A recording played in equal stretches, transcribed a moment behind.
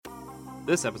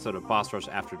This episode of Boss Rush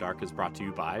After Dark is brought to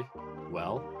you by,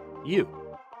 well, you.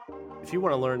 If you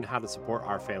want to learn how to support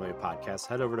our family of podcasts,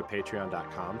 head over to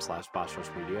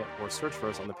patreon.com/bossrushmedia or search for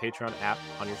us on the Patreon app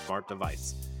on your smart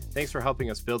device. Thanks for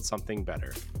helping us build something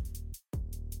better.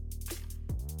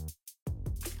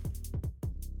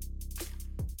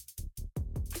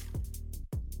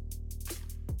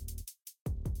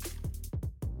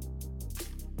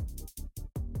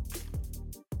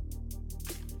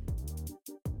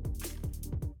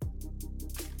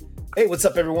 Hey, what's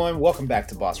up, everyone? Welcome back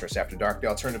to Boss Rush After Dark, the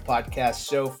alternative podcast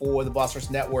show for the Boss Rush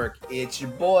Network. It's your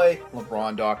boy,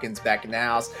 LeBron Dawkins, back in the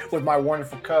house with my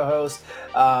wonderful co-host,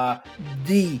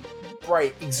 the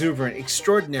bright, exuberant,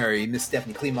 extraordinary Miss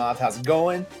Stephanie Klimov. How's it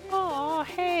going? Oh,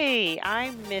 hey,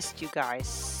 I missed you guys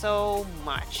so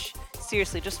much.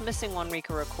 Seriously, just missing 1 week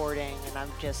of recording, and I'm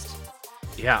just...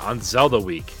 Yeah, on Zelda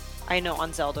week. I know,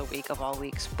 on Zelda week of all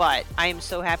weeks, but I am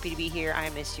so happy to be here. I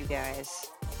miss you guys.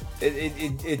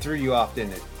 It threw you off,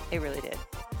 didn't it? It really did.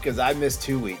 Because I missed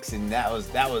 2 weeks, and that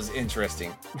was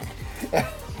interesting.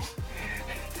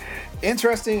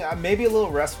 Interesting, maybe a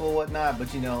little restful and whatnot, but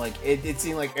it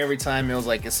seemed like every time it was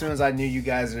like, as soon as I knew you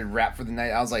guys had wrapped for the night,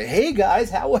 I was like, hey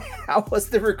guys, how was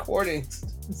the recording?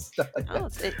 Stuff like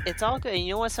that. It's all good.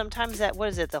 You know what? Sometimes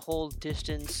the whole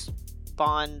distance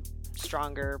bond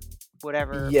stronger,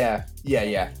 whatever. Yeah,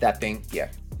 that thing. Yeah.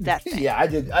 That thing. Yeah, I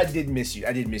did miss you.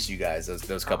 I did miss you guys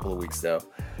those couple of weeks though,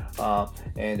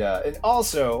 and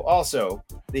also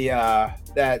the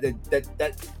that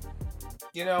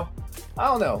I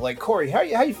don't know, like Corey, how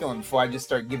you feeling before I just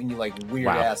start giving you like weird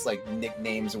ass like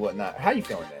nicknames and whatnot? How you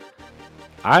feeling,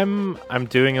 man? I'm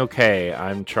doing okay.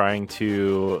 I'm trying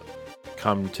to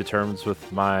come to terms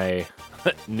with my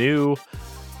new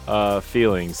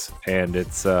feelings, and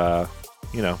it's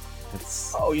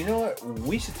it's... Oh, you know what?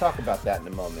 We should talk about that in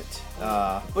a moment.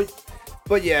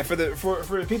 But yeah, for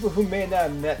the people who may not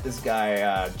have met this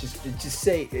guy, just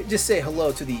say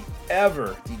hello to the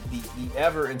ever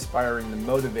inspiring, the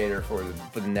motivator for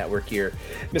the network here,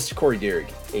 Mr. Corey Dierig.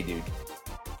 Hey, dude.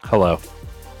 Hello.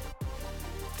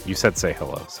 You said say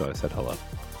hello, so I said hello.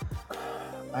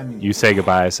 I mean, you say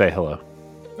goodbye, I say hello.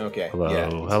 Okay. Hello, yeah.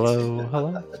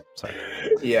 hello. Sorry.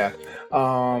 Yeah.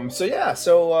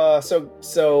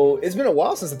 So it's been a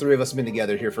while since the three of us have been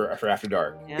together here for After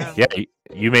Dark. Yeah. Yeah.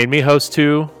 You made me host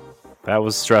too. That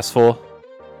was stressful.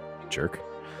 Jerk.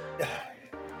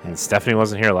 And Stephanie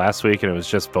wasn't here last week, and it was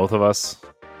just both of us.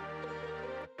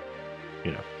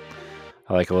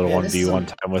 I like a little 1v1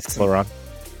 time with Laurent.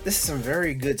 This is some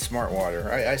very good smart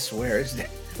water. I swear.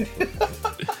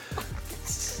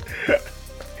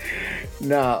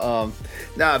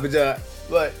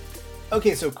 But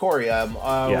okay, so Corey,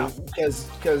 because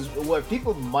what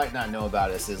people might not know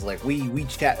about us is like we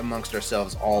chat amongst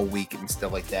ourselves all week and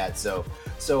stuff like that. So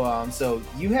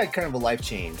you had kind of a life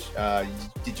change.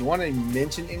 Did you want to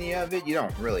mention any of it? You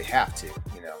don't really have to,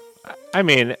 I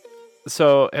mean,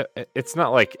 so it's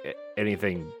not like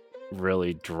anything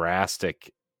really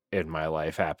drastic in my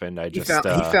life happened. He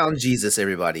found Jesus,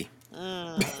 everybody.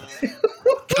 Can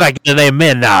I get an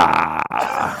amen?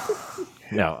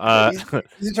 No.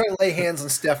 He's trying to lay hands on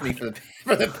Stephanie for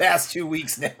the past 2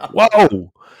 weeks now.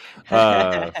 Whoa.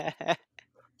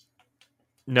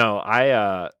 No,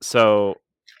 I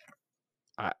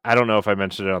don't know if I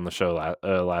mentioned it on the show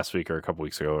last week or a couple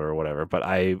weeks ago or whatever, but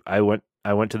I went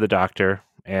to the doctor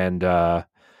and I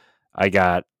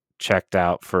got checked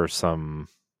out for some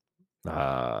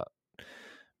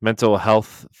mental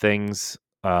health things,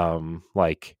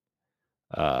 like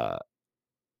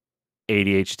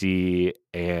ADHD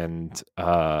and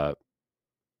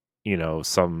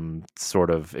some sort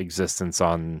of existence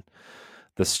on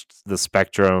the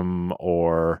spectrum,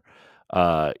 or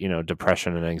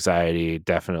depression and anxiety,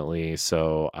 definitely.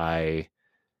 So I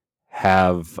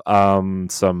have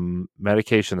some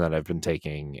medication that I've been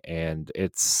taking, and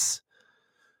it's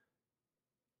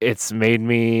made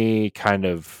me kind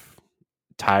of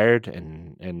tired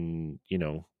and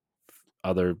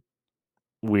other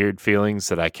weird feelings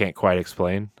that I can't quite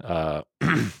explain.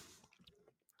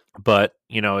 But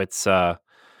it's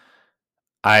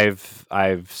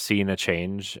I've seen a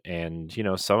change, and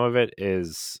some of it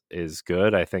is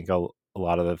good. I think a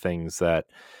lot of the things that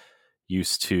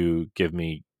used to give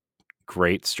me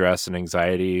great stress and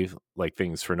anxiety, like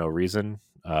things for no reason,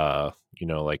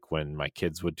 like when my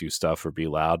kids would do stuff or be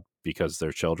loud because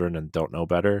they're children and don't know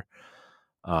better.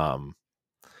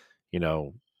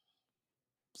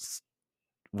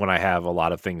 When I have a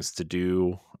lot of things to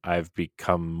do, I've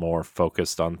become more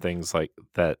focused on things like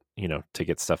that, to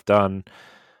get stuff done.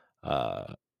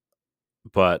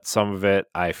 But some of it,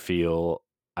 I feel,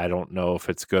 I don't know if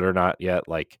it's good or not yet.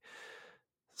 Like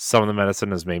some of the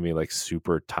medicine has made me like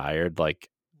super tired.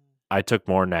 Like I took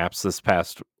more naps this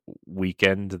past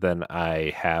weekend than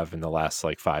I have in the last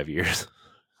like 5 years.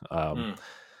 um,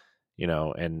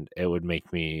 Mm. and it would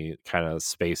make me kind of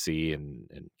spacey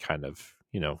and kind of,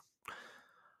 kind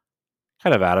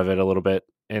of out of it a little bit.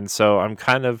 And so I'm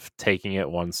kind of taking it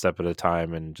one step at a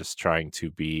time and just trying to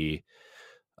be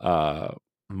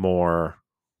more,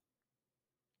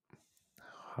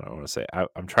 I don't want to say,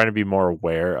 I'm trying to be more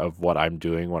aware of what I'm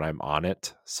doing when I'm on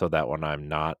it, so that when I'm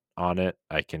not on it,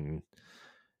 I'm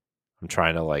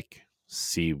trying to like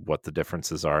see what the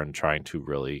differences are and trying to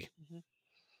really,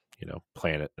 Mm-hmm.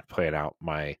 plan out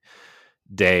my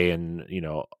day. And,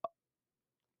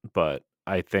 but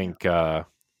I Yeah. think,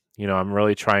 I'm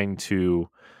really trying to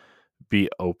be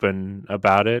open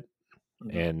about it.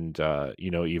 Mhm. And,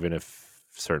 even if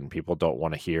certain people don't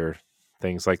want to hear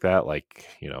things like that, like,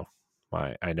 I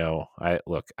know I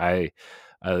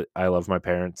love my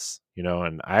parents,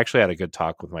 and I actually had a good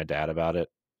talk with my dad about it,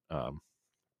 um,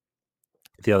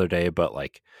 the other day. But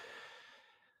like,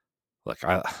 look,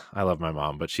 I love my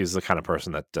mom, but she's the kind of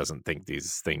person that doesn't think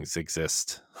these things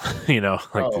exist, like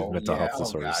these Oh mental yeah. health Oh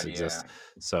disorders god. Yeah. exist.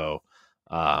 So,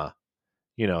 uh,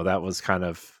 that was kind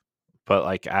of, but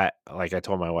like I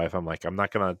told my wife, I'm like, I'm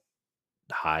not gonna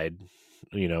hide,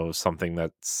 something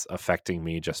that's affecting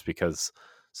me just because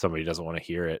somebody doesn't want to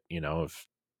hear it. If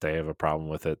they have a problem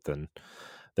with it, then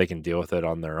they can deal with it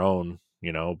on their own,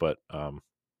 but I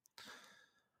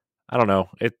don't know.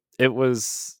 It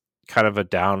was kind of a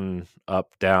down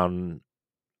up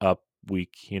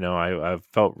week. I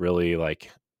felt really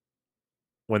like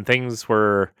when things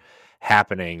were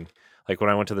happening, like when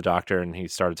I went to the doctor and he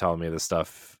started telling me this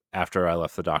stuff after I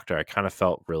left the doctor, I kind of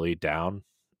felt really down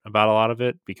about a lot of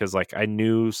it, because like I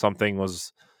knew something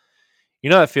was,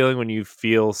 that feeling when you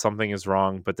feel something is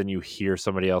wrong, but then you hear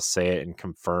somebody else say it and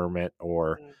confirm it,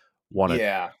 or Mm. want to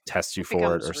Yeah. test you It for it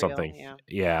becomes or real. something. Yeah.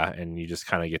 Yeah. And you just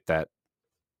kind of get that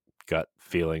gut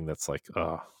feeling that's like,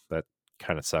 oh, that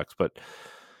kind of sucks. But,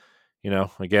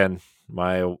 again,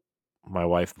 my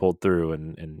wife pulled through,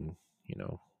 and, you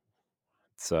know,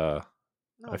 it's, I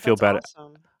No, feel that's better.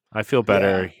 awesome. I feel Yeah.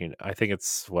 better. I think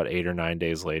it's what, 8 or 9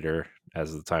 days later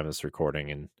as of the time of this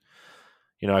recording. And,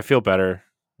 I feel better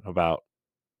about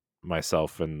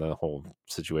myself and the whole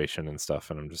situation and stuff.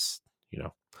 And I'm just, you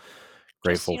know, Just,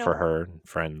 grateful for her and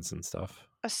friends and stuff.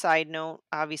 a side note,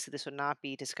 obviously this would not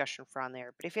be discussion for on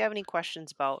there, but if you have any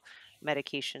questions about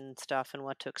medication and stuff and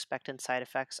what to expect and side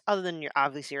effects, other than your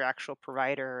obviously your actual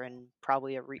provider and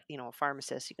probably a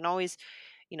pharmacist, you can always,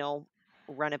 you know,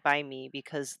 run it by me,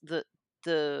 because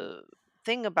the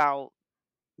thing about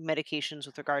medications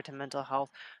with regard to mental health,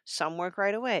 some work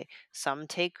right away, some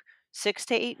take 6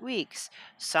 to 8 weeks,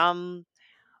 some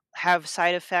have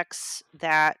side effects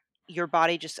that your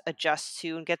body just adjusts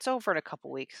to and gets over in a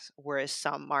couple weeks, whereas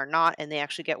some are not and they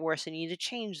actually get worse and you need to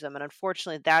change them. And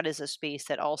unfortunately, that is a space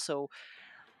that also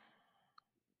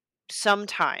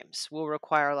sometimes will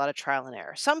require a lot of trial and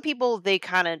error. Some people, they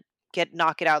kind of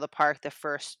knock it out of the park the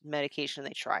first medication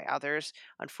they try. Others,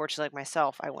 unfortunately, like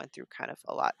myself, I went through kind of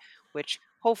a lot, which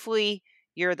hopefully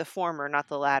you're the former, not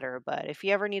the latter. But if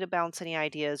you ever need to bounce any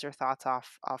ideas or thoughts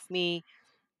off me,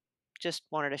 just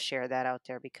wanted to share that out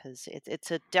there, because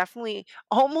it's a definitely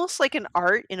almost like an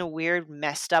art in a weird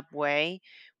messed up way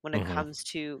when it Hmm. comes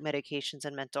to medications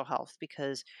and mental health.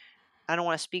 Because I don't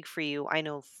want to speak for you, I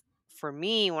know for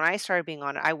me, when I started being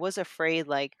on it, I was afraid,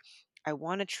 like, I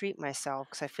want to treat myself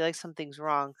because I feel like something's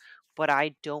wrong, but I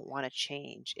don't want to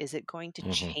change. Is it going to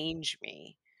Hmm. change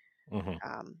me? Hmm.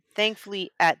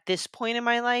 Thankfully, at this point in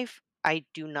my life, I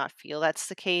do not feel that's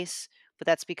the case, but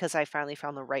that's because I finally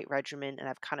found the right regimen and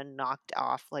I've kind of knocked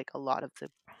off like a lot of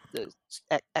the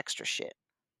extra shit.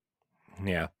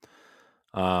 Yeah.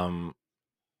 Um,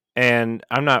 and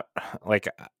I'm not like,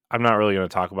 I'm not really going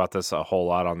to talk about this a whole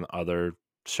lot on other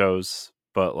shows,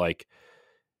 but like,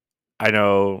 I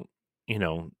know, you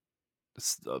know,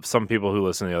 some people who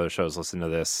listen to the other shows listen to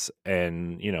this,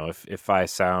 and if I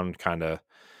sound kind of,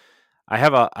 I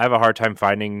have a hard time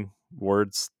finding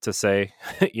words to say,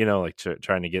 like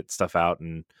trying to get stuff out,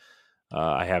 and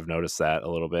I have noticed that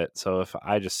a little bit. So if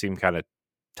I just seem kind of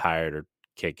tired or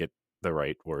can't get the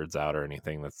right words out or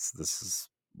anything, this is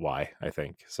why, I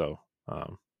think. So,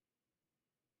 um,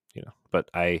 but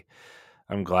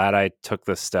I'm glad I took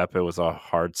this step. It was a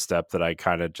hard step that I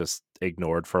kind of just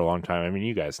ignored for a long time. I mean,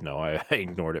 you guys know I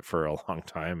ignored it for a long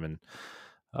time, and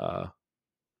uh,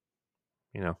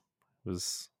 it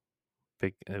was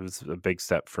big. It was a big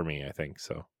step for me, I think.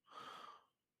 So,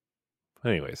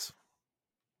 anyways,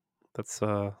 that's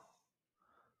that's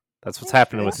what's Thanks for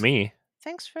happening the with Thanks. me.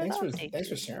 thanks for the update. Thanks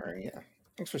for sharing. Yeah.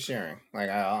 Thanks for sharing. Like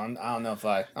I don't know if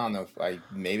I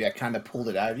maybe I kind of pulled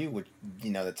it out of you, which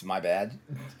that's my bad.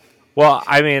 Well,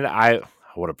 I mean, I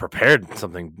would have prepared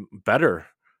something better.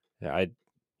 Yeah,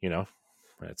 you know,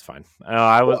 it's fine.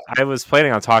 Well, I was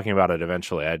planning on talking about it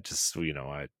eventually. I just,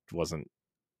 I wasn't.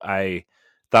 I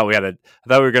thought I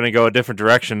thought we were going to go a different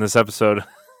direction this episode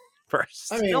I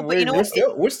first. No, mean but you know we're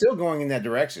what? still going in that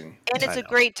direction. And it's I a know.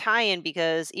 great tie-in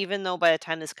because even though by the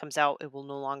time this comes out, it will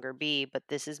no longer be, but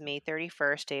this is May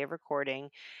 31st, day of recording.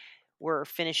 We're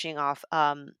finishing off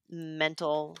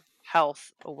Mental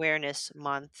Health Awareness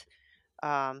Month.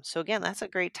 So again, that's a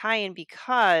great tie-in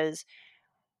because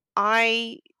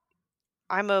I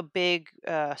I'm a big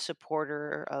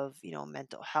supporter of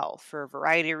mental health for a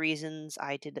variety of reasons.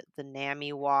 I did the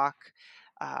NAMI walk,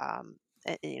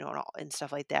 and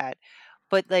stuff like that.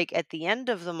 But like at the end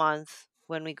of the month,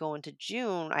 when we go into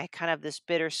June, I kind of have this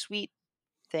bittersweet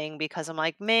thing because I'm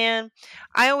like, man,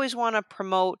 I always want to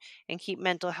promote and keep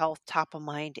mental health top of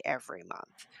mind every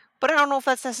month. But I don't know if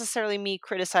that's necessarily me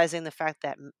criticizing the fact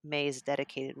that May is a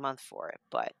dedicated month for it.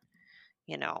 But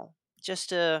you know,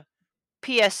 just a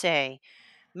PSA.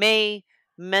 May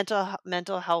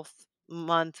mental health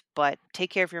month, but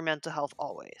take care of your mental health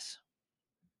always.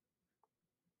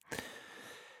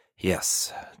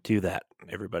 Yes, do that,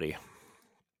 everybody.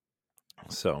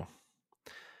 So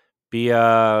be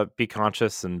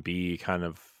conscious and be kind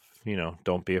of,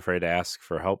 don't be afraid to ask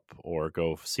for help or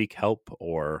go seek help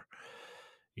or,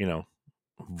 you know,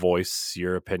 voice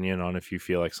your opinion on if you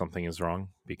feel like something is wrong,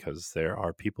 because there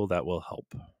are people that will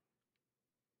help.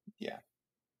 Yeah.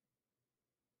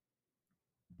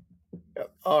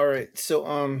 All right.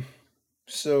 So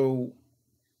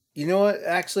you know what?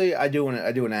 Actually, I do want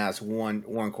to ask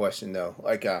one question though.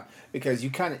 Like because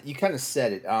you kind of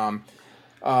said it.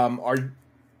 Are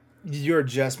your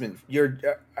adjustment your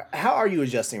how are you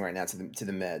adjusting right now to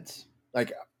the meds?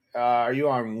 Like are you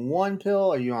on one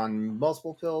pill? Are you on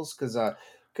multiple pills?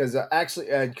 Because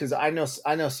actually because I know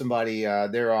somebody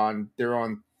they're on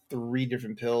three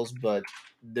different pills, but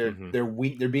Hmm.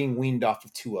 they're being weaned off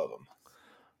of two of them.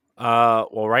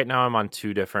 Well, right now I'm on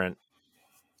two different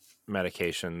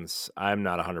medications. I'm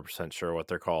not 100% sure what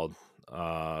they're called.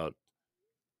 Uh,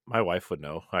 my wife would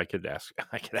know. I could ask.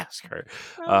 I could ask her.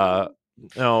 Uh, Oh,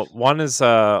 no, one is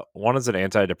an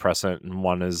antidepressant, and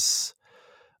one is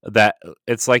that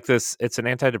it's like this. It's an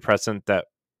antidepressant that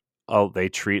they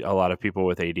treat a lot of people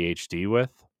with ADHD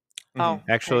with. oh, okay,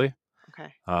 Actually,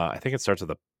 okay. I think it starts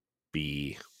with a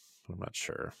B. I'm not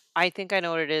sure. I think I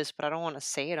know what it is, but I don't want to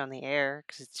say it on the air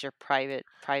because it's your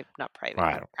not private,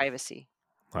 I don't. privacy.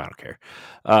 I don't care.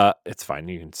 It's fine.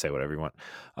 You can say whatever you want.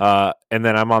 And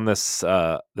then I'm on this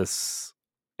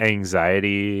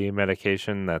anxiety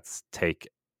medication that's take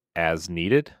as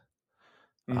needed.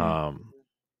 Hmm. Um,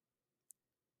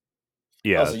 Oh,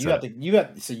 yeah, so it's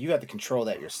a you have to control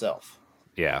that yourself.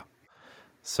 yeah.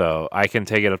 So I can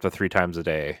take it up to 3 times a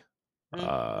day,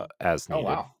 Mm-hmm. as Oh needed.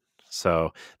 wow.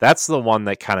 So that's the one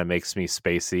that kind of makes me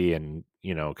spacey and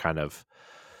kind of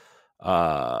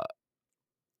uh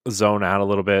zone out a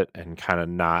little bit and kind of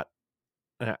not.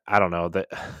 I don't know that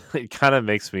it kind of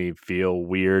makes me feel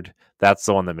weird. That's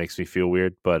the one that makes me feel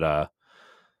weird, but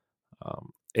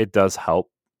it does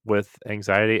help with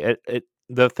anxiety. It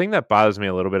the thing that bothers me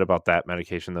a little bit about that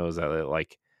medication though is that it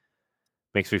like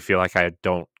makes me feel like I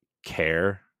don't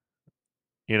care,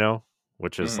 you know,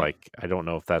 which is Hmm. like I don't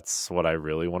know if that's what I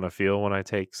really want to feel when I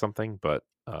take something, but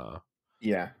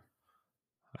Yeah.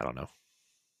 I don't know.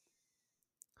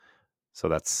 So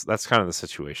that's kind of the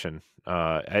situation.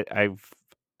 I've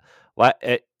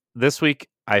this week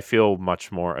I feel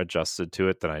much more adjusted to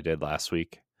it than I did last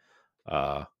week.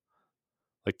 Uh,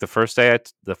 like the first day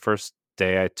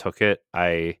I took it,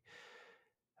 I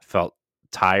felt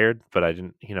tired, but I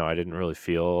didn't really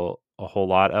feel a whole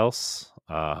lot else.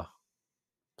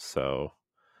 So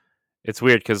it's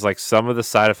weird because like some of the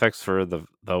side effects for the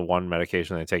one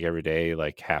medication I take every day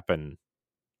like happen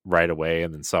right away,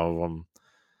 and then some of them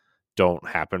don't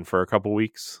happen for a couple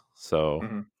weeks. So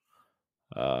Hmm.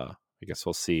 I guess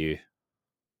we'll see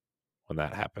when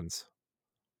that happens.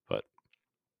 But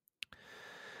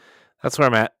that's where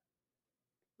I'm at.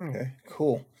 Okay.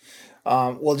 Cool.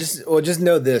 Just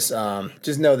know this.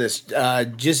 Just know this.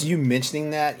 Just you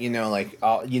mentioning that,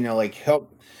 like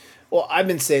help. Well, I've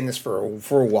been saying this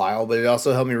for a while, but it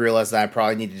also helped me realize that I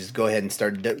probably need to just go ahead and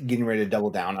start getting ready to double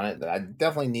down on it. That I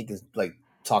definitely need to like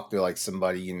talk to like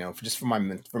somebody, just for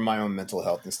my own mental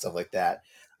health and stuff like that.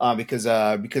 Because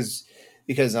I'm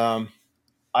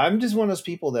just one of those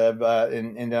people that have,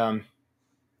 and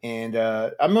And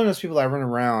I'm one of those people that run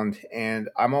around, and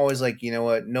I'm always like, you know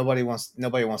what? Nobody wants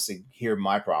to hear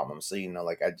my problems. So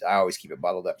like I always keep it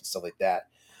bottled up and stuff like that.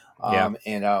 Yeah.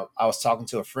 And I was talking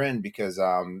to a friend because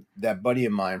that buddy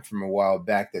of mine from a while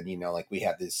back that like we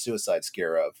had this suicide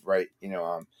scare of, right?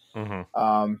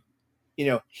 Mm-hmm.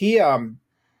 He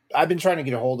I've been trying to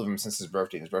get a hold of him since his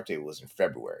birthday. His birthday was in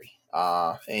February.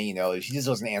 And he just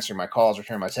wasn't answering my calls,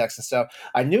 returning my texts and stuff.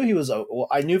 I knew he was. Well,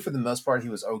 I knew for the most part he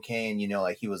was okay, and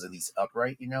like he was at least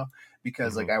upright.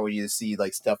 Because like I would either see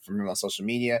like stuff from him on social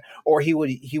media, or he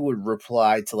would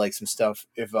reply to like some stuff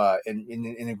if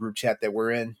in a group chat that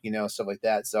we're in, stuff like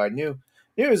that. So I knew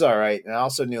he was all right, and I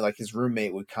also knew like his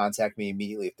roommate would contact me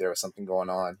immediately if there was something going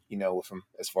on, with him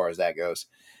as far as that goes,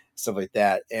 stuff like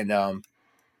that,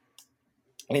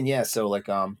 and yeah, so like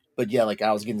but yeah, like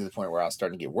I was getting to the point where I was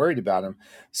starting to get worried about him.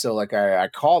 So like I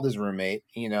called his roommate,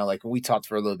 like we talked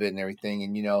for a little bit and everything,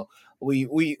 and we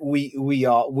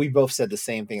both said the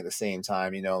same thing at the same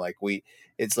time, like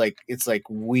it's like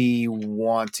we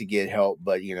want to get help,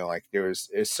 but like there's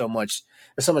so much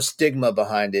stigma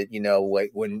behind it,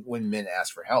 like when men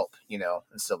ask for help, and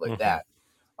stuff like that.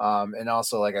 And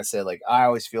also, like I said, like I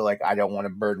always feel like I don't want to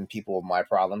burden people with my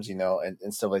problems,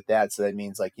 and stuff like that. So that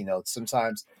means like,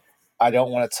 sometimes I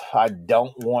don't want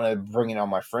to bring it on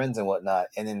my friends and whatnot.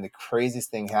 And then the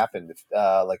craziest thing happened,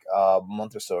 like a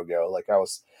month or so ago. Like I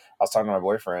was talking to my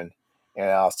boyfriend, and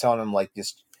I was telling him like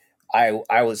this. I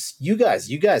was you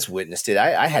guys witnessed it.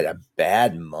 I had a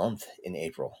bad month in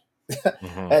April.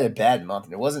 Mm-hmm. I had a bad month,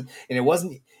 and it wasn't.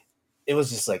 It was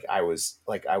just like I was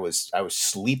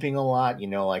sleeping a lot, it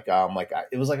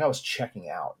was like I was checking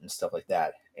out and stuff like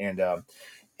that. And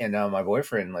my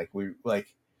boyfriend, like we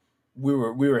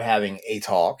were having a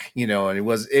talk, and it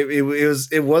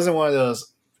wasn't one of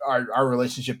those our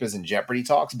relationship is in jeopardy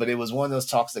talks, but it was one of those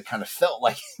talks that kind of felt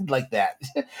like that,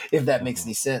 if that makes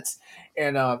any sense.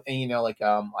 And I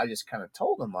just kind of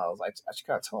told him, I was like,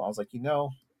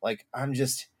 like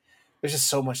there's just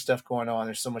so much stuff going on.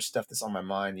 There's so much stuff that's on my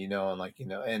mind, and like,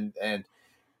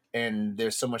 and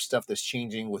there's so much stuff that's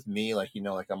changing with me. Like,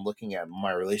 like I'm looking at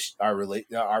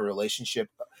our relationship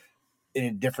in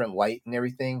a different light and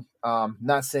everything.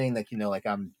 Not saying that, like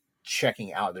I'm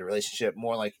checking out the relationship,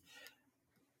 more like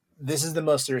this is the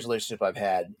most serious relationship I've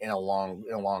had in a long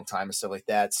time and stuff like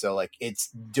that. So like it's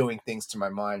doing things to my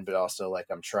mind, but also like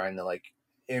I'm trying to like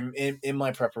in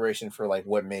my preparation for like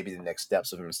what may be the next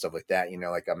steps of him and stuff like that,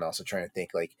 like I'm also trying to think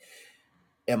like,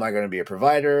 am I going to be a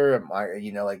provider? Am I,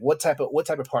 like what type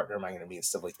of partner am I going to be and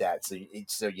stuff like that? So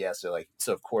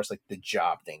of course, like the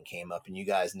job thing came up, and you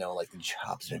guys know, like the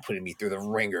job's been putting me through the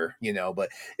ringer, but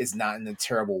it's not in a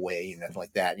terrible way, nothing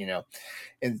like that,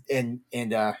 and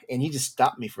he just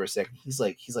stopped me for a second. He's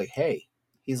like, hey,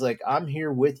 he's like, I'm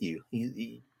here with you.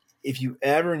 If you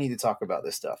ever need to talk about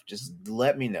this stuff, just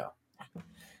let me know.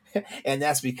 And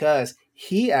that's because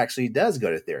he actually does go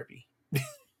to therapy.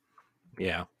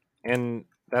 Yeah. And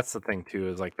that's the thing too,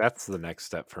 is like, that's the next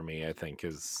step for me, I think,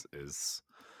 is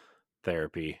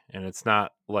therapy. And it's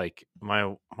not like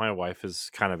my wife has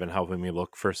kind of been helping me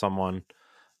look for someone,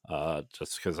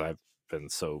 just because I've been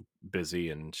so busy,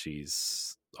 and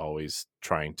she's always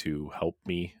trying to help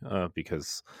me,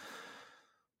 because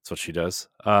that's what she does.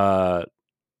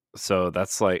 So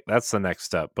that's the next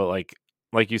step. But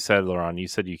like you said, Laurent, you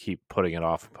said you keep putting it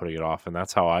off, and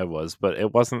that's how I was. But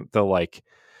it wasn't the like,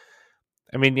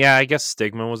 I mean, yeah, I guess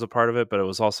stigma was a part of it, but it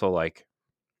was also like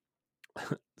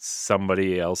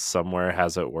somebody else somewhere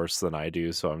has it worse than I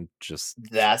do, so I'm just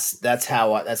that's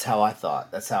how I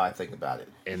thought. That's how I think about it.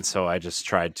 And so I just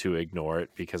tried to ignore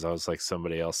it because I was like,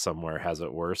 somebody else somewhere has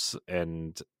it worse.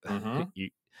 And I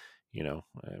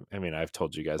mean, I've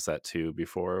told you guys that too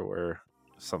before, where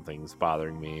something's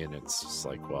bothering me and it's just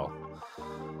like, well,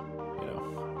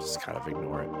 just kind of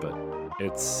ignore it. But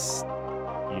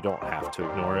you don't have to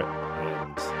ignore it,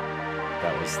 and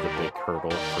that was the big hurdle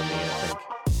for me, I think.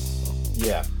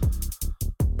 Yeah.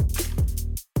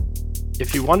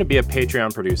 If you want to be a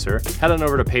Patreon producer, head on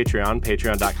over to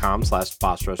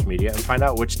patreon.com/bossrushmedia, and find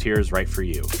out which tier is right for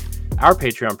you. Our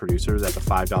Patreon producers at the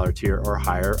 $5 tier or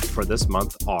higher for this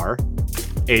month are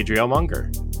Adriel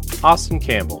Munger, Austin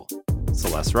Campbell,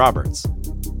 Celeste Roberts,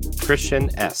 Christian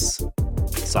S.,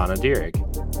 Sana Dierig,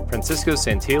 Francisco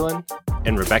Santillan,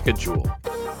 and Rebecca Jewell.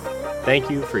 Thank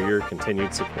you for your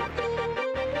continued support.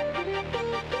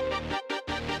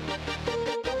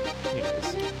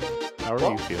 Anyways, how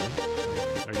are you feeling?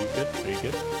 Are you good? Are you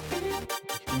good?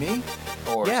 Me?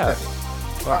 Or yeah.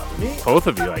 Well, me? Both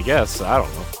of you, I guess. I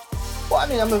don't know. Well, I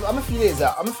mean, I'm a few days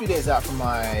out. I'm a few days out from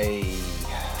my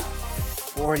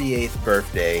 48th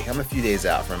birthday. I'm a few days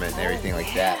out from it and everything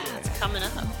like that. It's coming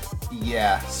up.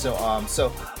 Yeah. So I'm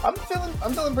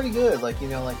feeling pretty good. Like,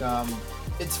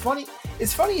 it's funny.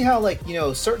 It's funny how, like,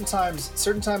 certain times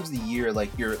of the year,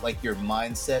 like your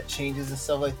mindset changes and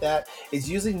stuff like that. It's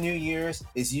usually New Year's.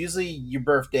 It's usually your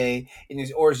birthday,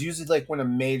 or it's usually like when a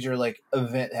major like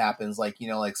event happens, like,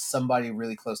 like somebody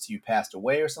really close to you passed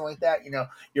away or something like that.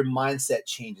 Your mindset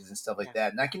changes and stuff like Yeah.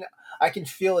 that. And I can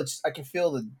feel it. I can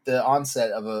feel the onset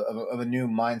of a new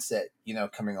mindset,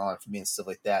 coming on for me and stuff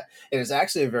like that. It is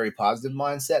actually a very positive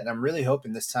mindset, and I'm really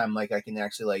hoping this time, like, I can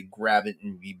actually like grab it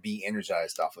and be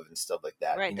energized off of it and stuff like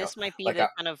that. Right. This might be Like the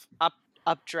kind of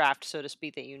updraft, so to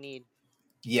speak, that you need.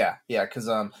 yeah, because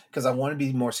I want to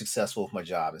be more successful with my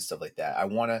job and stuff like that. I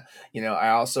want to, I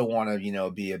also want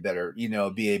to, be a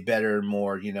better,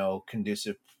 more,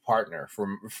 conducive partner for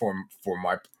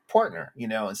my partner,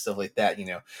 and stuff like that.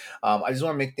 I just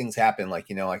want to make things happen. Like,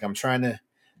 like I'm trying to.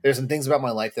 There's some things about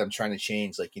my life that I'm trying to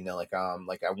change. Like, like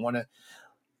I want to.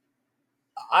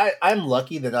 I'm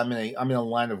lucky that I'm in a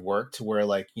line of work to where,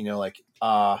 like,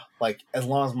 like as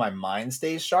long as my mind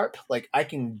stays sharp, like I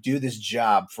can do this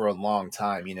job for a long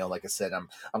time. Like I said,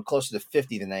 I'm closer to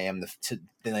 50 than I am to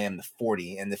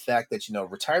 40, and the fact that,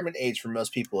 retirement age for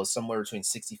most people is somewhere between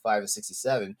 65 and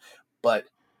 67, but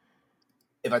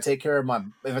if I take care of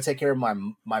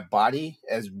my body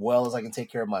as well as I can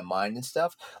take care of my mind and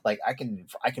stuff, like I can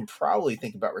probably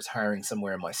think about retiring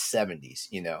somewhere in my 70s,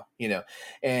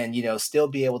 and still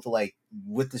be able to, like,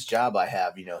 with this job I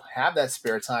have that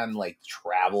spare time, like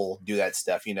travel, do that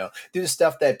stuff, do the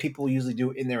stuff that people usually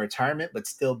do in their retirement, but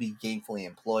still be gainfully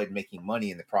employed, making money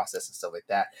in the process and stuff like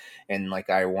that. And like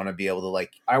I want to be able to,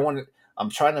 like, I'm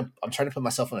trying to put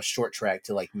myself on a short track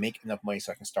to, like, make enough money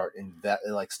so I can start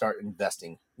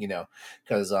investing,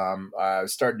 because I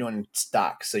start doing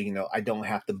stocks, so I don't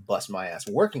have to bust my ass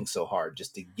working so hard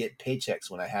just to get paychecks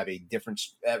when I have a different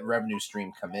revenue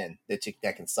stream come in that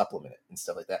can supplement it and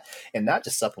stuff like that, and not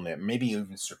just supplement it, maybe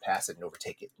even surpass it and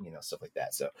overtake it, stuff like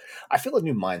that. So I feel a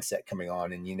new mindset coming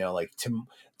on, and like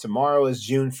tomorrow is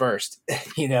June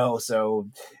 1st, so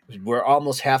we're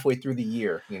almost halfway through the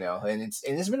year, and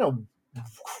it's been a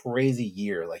crazy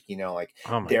year. Like, like,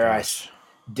 Oh my dare I gosh.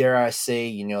 dare I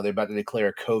say, they're about to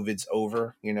declare COVID's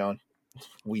over.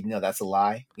 We know that's a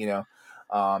lie.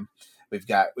 Um, we've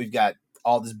got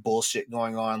all this bullshit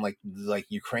going on. Like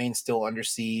Ukraine's still under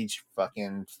siege.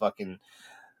 Fucking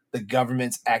the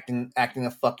government's acting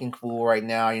a fucking fool right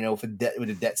now. With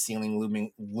the debt ceiling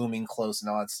looming close and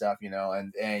all that stuff.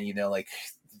 And like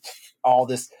all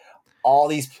this all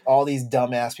these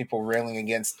dumbass people railing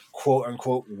against quote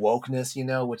unquote wokeness,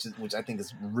 which I think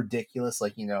is ridiculous.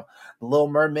 Like, The Little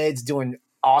Mermaid's doing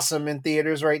awesome in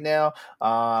theaters right now,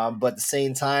 but at the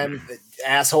same time,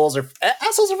 assholes are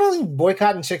really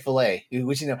boycotting Chick-fil-A,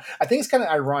 which, I think it's kind of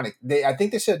ironic. I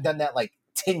think they should have done that like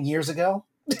 10 years ago,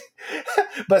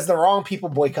 but it's the wrong people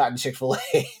boycotting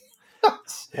Chick-fil-A.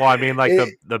 Well, I mean, like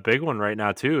it, the big one right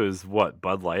now too is what,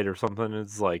 Bud Light or something.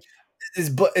 It's like,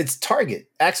 but it's Target.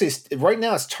 Actually, right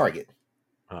now it's Target.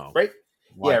 oh, Right?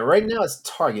 Yeah, why? right now it's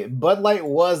Target. Bud Light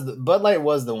was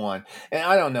the one, and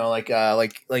I don't know, like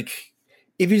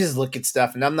if you just look at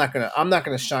stuff, and I'm not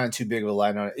gonna shine too big of a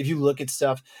light on it. If you look at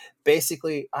stuff,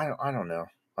 basically, I don't know.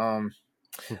 Um,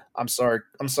 I'm sorry,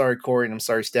 Corey, and I'm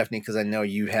sorry, Stephanie, because I know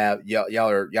y'all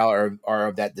are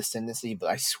of that descendancy, but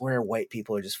I swear, white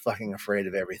people are just fucking afraid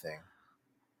of everything.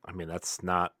 I mean, that's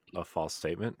not a false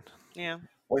statement. Yeah.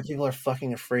 White people are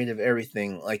fucking afraid of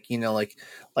everything. Like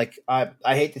I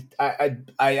hate to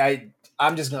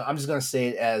I'm just gonna say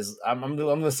it as I'm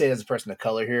gonna say it as a person of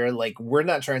color here. Like, we're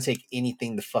not trying to take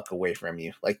anything the fuck away from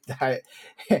you. Like,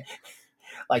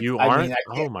 You I mean, aren't?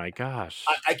 Oh my gosh.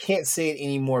 I can't say it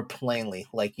any more plainly.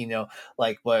 Like,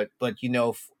 but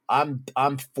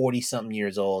I'm 40 something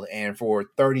years old, and for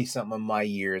 30 something of my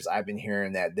years, I've been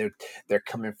hearing that they're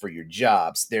coming for your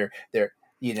jobs. They're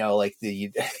like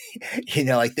the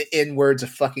like the N words of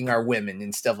fucking our women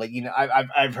and stuff. Like,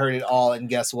 I've heard it all, and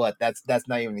guess what? That's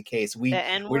not even the case. The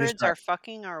N We're just words trying. are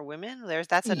fucking our women.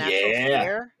 That's an actual Yeah,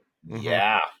 fear. Hmm.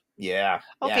 yeah, yeah,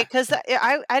 Okay, yeah. because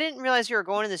I didn't realize you were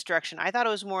going in this direction. I thought it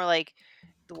was more like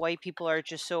the white people are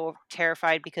just so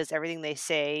terrified because everything they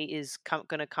say is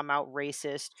going to come out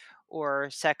racist or Well,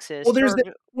 sexist there's or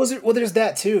that. There's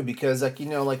that too, because, like,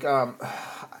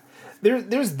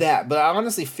 there's that. But I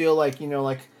honestly feel like,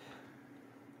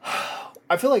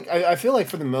 I feel like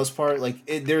for the most part, like,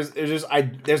 there's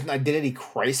an identity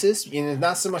crisis. It's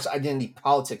not so much identity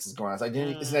politics is going on.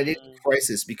 It's an identity Mm,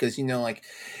 crisis, because, like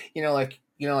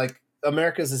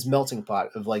America's this melting pot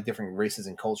of, like, different races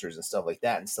and cultures and stuff like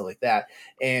that,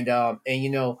 and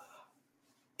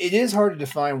it is hard to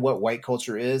define what white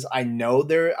culture is. I know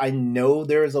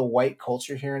there is a white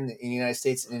culture here in the United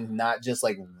States, and not just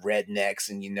like rednecks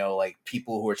and like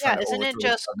people who are trying Yeah, to isn't it overthrow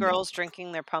the just government. girls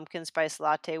drinking their pumpkin spice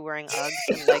latte, wearing Uggs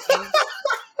and leggings?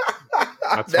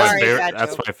 That's my That's Sorry, favorite. bad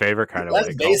That's joke. my favorite kind of that's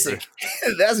white culture. basic.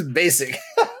 That's basic.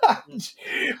 Mm.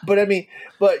 But I mean,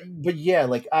 but yeah,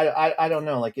 like I don't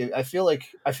know. Like I feel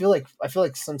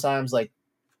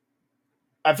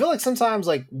like sometimes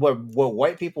like what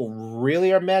white people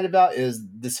really are mad about is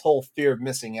this whole fear of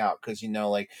missing out, because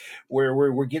like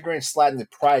we're getting ready to slide into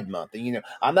Pride Month, and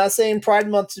I'm not saying Pride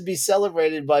Month to be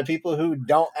celebrated by people who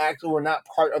don't act or are not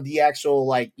part of the actual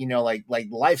like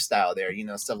lifestyle there,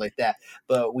 stuff like that.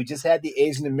 But we just had the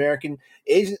Asian American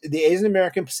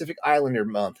Pacific Islander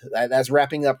month that's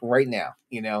wrapping up right now.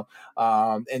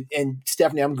 And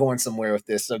Stephanie, I'm going somewhere with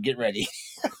this, so get ready.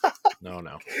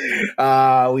 No.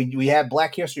 We had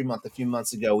Black History Month a few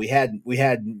months ago. We had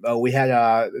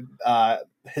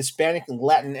Hispanic and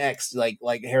Latinx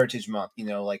like Heritage Month.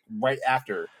 Like right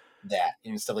after that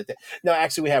and stuff like that. No,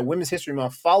 actually, we had Women's History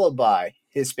Month followed by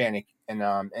Hispanic and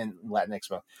Latinx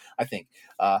Month, I think.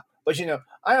 But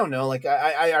I don't know. Like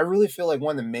I really feel like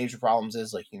one of the major problems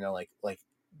is like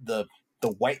the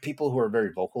white people who are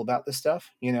very vocal about this stuff,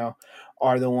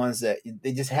 are the ones that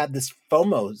they just have this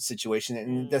FOMO situation,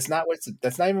 and Mm, that's not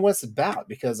even what it's about,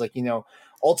 because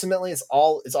ultimately it's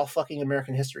all fucking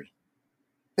American history.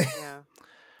 yeah.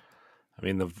 I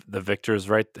mean, the victors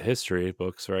write the history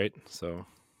books, right? So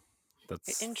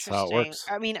that's how it Interesting. works.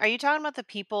 I mean, are you talking about the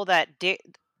people that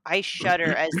I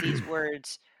shudder as these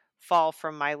words fall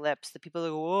from my lips? The people that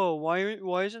go, "Oh,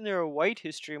 why isn't there a White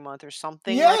History Month or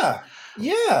something like?" Yeah,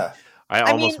 yeah, I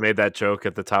I almost mean, made that joke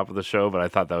at the top of the show, but I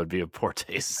thought that would be a poor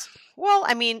taste. well,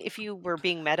 I mean, if you were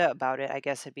being meta about it, I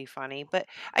guess it'd be funny. But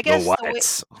I The guess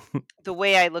whites. the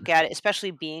way I look at it, especially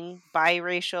being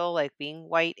biracial, like being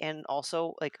white and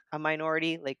also like a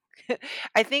minority, like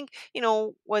I think,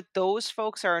 what those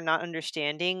folks are not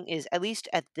understanding is, at least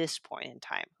at this point in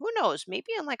time, who knows,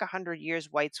 maybe in like 100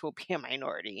 years, whites will be a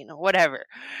minority, whatever.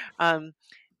 Um,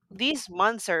 these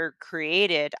months are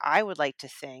created, I would like to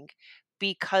think,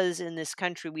 because in this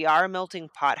country we are a melting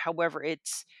pot. However,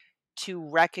 it's to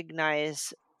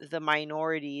recognize the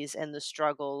minorities and the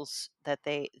struggles that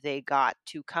they got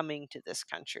to coming to this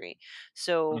country.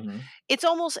 So hmm it's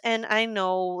almost, and I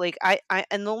know, like, I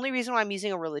and the only reason why I'm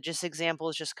using a religious example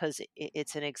is just because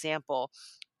it's an example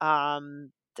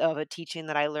of a teaching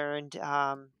that I learned,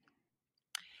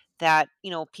 that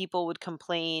people would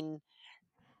complain,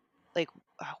 like,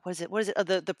 what is it,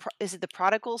 is it the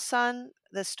prodigal son,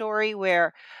 the story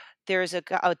where there's a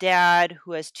dad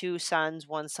who has two sons.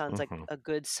 One son's like Hmm. a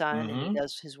good son and he hmm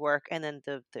does his work, and then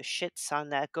the shit son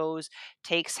that goes,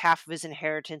 takes half of his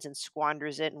inheritance and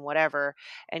squanders it and whatever,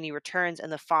 and he returns,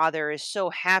 and the father is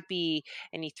so happy,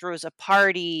 and he throws a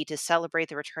party to celebrate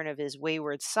the return of his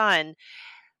wayward son.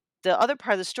 The other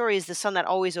part of the story is the son that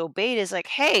always obeyed is like,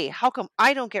 hey, how come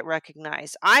I don't get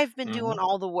recognized? I've been doing hmm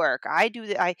all the work. I do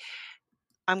the I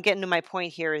I'm getting to my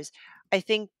point here is, I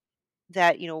think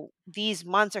that these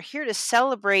months are here to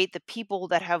celebrate the people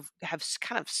that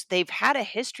they've had a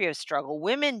history of struggle.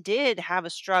 Women did have a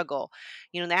struggle.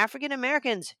 The African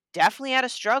Americans definitely had a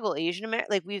struggle. Asian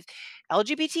American, like, we've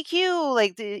LGBTQ,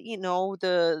 like,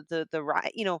 the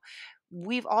right,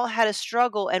 we've all had a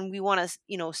struggle, and we want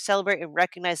to celebrate and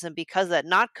recognize them because of that.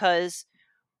 Not because,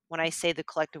 when I say the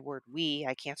collective word we,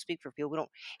 I can't speak for people. We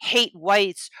don't hate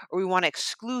whites or we want to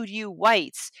exclude you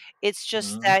whites. It's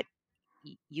just hmm that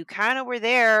you kind of were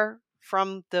there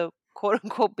from the quote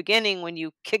unquote beginning when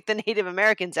you kicked the Native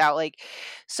Americans out. Like,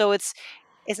 so it's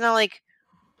not like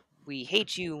we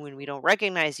hate you when we don't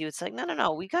recognize you. It's like, no, no,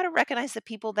 no. We got to recognize the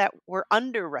people that were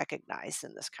under recognized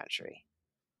in this country.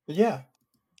 yeah,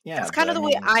 yeah. That's kind But of I the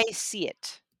way mean, I see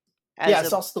it yeah, as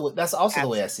a that's also the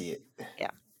way I absent. see it.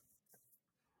 Yeah.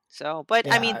 So, but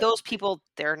I mean, Yeah, those people,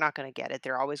 they're not going to get it.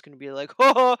 They're always going to be like,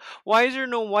 oh, why is there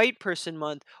no white person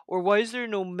month? Or why is there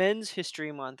no men's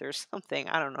history month or something?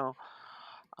 I don't know.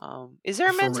 Is there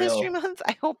a for men's history real. month?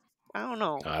 I hope. I don't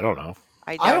know. I don't know.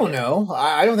 I I doubt don't it. know.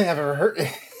 I don't think I've ever heard.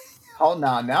 Oh,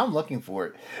 no, now I'm looking for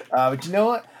it. But you know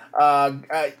what?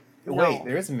 Wait, No.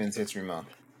 there is a Men's History Month.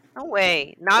 No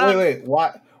way. Not Wait, on. wait,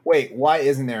 why? Wait, why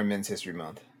isn't there a Men's History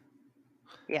Month?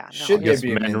 Yeah, no. Should there Because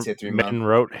be a Men's History Month? men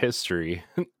wrote history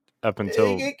up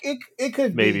until It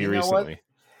could be. maybe You know what? recently.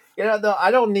 Though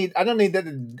I don't need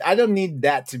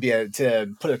that to be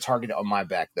to put a target on my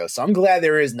back though. So I'm glad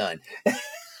there is none.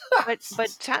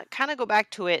 But to kind of go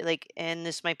back to it, like, and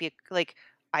this might be like,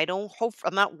 I don't hope.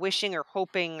 I'm not wishing or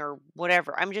hoping or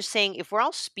whatever. I'm just saying, if we're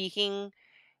all speaking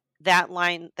that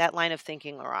line of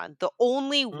thinking, Laurent, the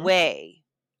only Mhm. way.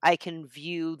 I can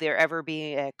view there ever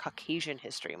being a Caucasian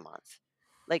History Month.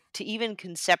 Like, to even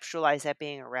conceptualize that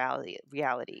being a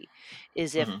reality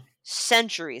is if Mhm.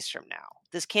 centuries from now,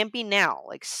 this can't be now,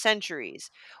 like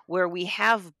centuries, where we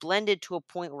have blended to a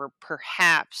point where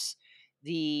perhaps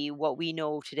the what we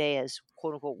know today as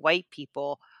quote unquote white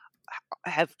people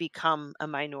have become a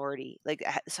minority. Like,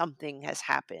 something has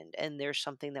happened, and there's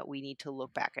something that we need to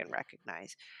look back and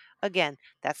recognize. Again,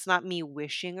 that's not me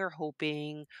wishing or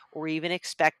hoping or even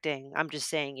expecting. I'm just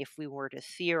saying, if we were to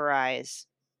theorize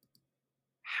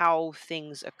how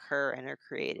things occur and are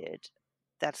created,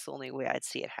 that's the only way I'd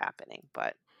see it happening.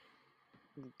 But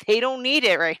they don't need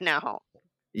it right now.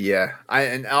 Yeah, I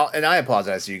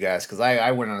apologize to you guys because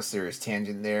I went on a serious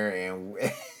tangent there, and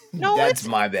No, that's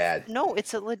my bad.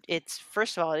 it's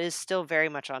first of all, it is still very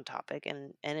much on topic,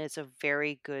 and it's a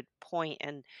very good point.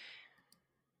 And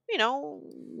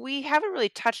we haven't really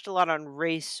touched a lot on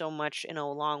race so much in a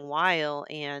long while.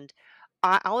 And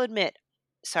I'll admit,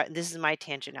 sorry, this is my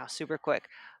tangent now, super quick.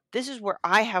 This is where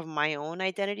I have my own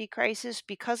identity crisis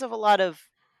because of a lot of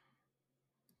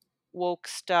woke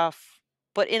stuff,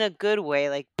 but in a good way.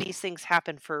 Like, these things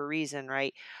happen for a reason,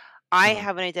 right? I Mhm.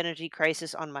 have an identity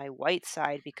crisis on my white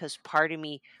side because part of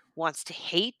me wants to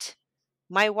hate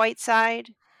my white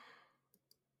side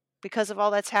because of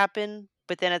all that's happened.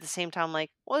 But then at the same time,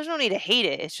 like, well, there's no need to hate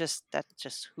it. It's just that's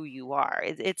just who you are.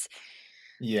 It's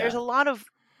there's Yeah, a lot of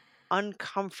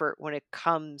uncomfort when it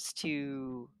comes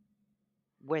to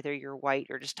whether you're white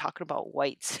or just talking about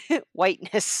whites,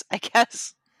 whiteness, I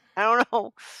guess. I don't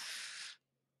know.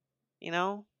 You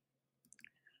know,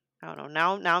 I don't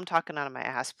know. Now I'm talking out of my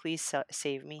ass. Please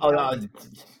save me. oh Help. no,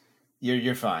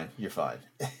 you're fine. You're fine.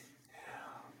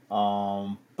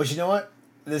 But you know what?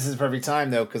 This is perfect time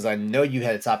though because I know you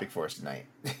had a topic for us tonight.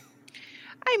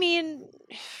 I mean,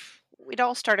 it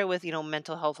all started with,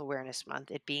 Mental Health Awareness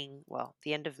Month, it being, well,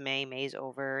 the end of May. May's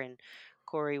over, and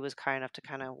Corey was kind enough to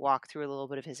kind of walk through a little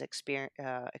bit of his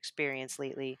experience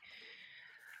lately.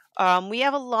 We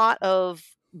have a lot of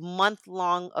month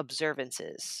long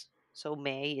observances. So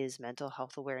May is Mental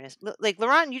Health Awareness. Like,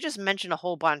 Laurent, you just mentioned a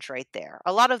whole bunch right there.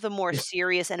 A lot of the more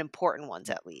serious and important ones,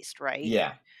 at least, right?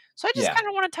 Yeah, So I just yeah. kind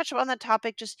of want to touch on that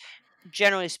topic, just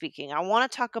generally speaking. I want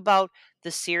to talk about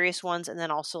the serious ones and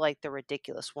then also like the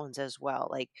ridiculous ones as well.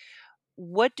 Like,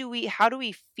 how do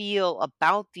we feel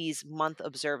about these month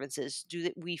observances?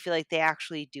 We feel like they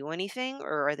actually do anything,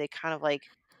 or are they kind of like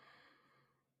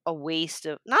a waste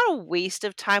of, not a waste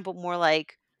of time, but more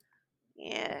like,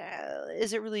 yeah,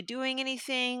 is it really doing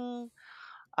anything?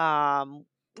 Um,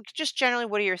 just generally,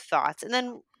 what are your thoughts? And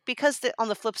then, because on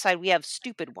the flip side, we have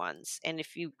stupid ones, and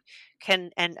if you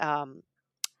can and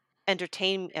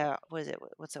entertain, what is it?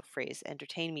 What's a phrase?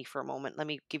 Entertain me for a moment. Let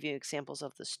me give you examples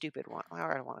of the stupid one.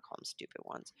 I don't want to call them stupid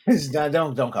ones.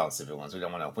 Don't call it stupid ones. We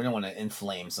don't want to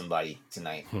inflame somebody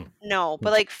tonight. Hmm. No,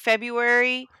 but like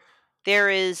February, there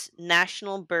is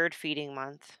National Bird Feeding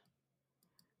Month.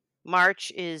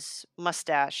 March is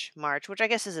Mustache March, which I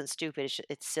guess isn't stupid.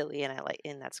 It's silly, and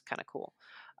and that's kind of cool.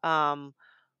 Um,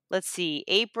 let's see,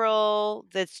 April,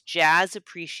 that's Jazz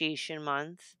Appreciation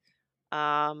Month.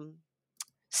 Um,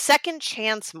 Second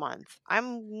Chance Month.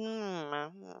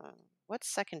 What's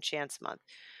Second Chance Month?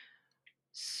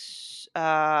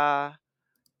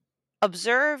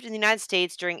 Observed in the United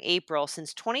States during April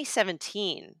since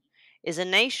 2017 is a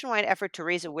nationwide effort to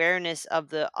raise awareness of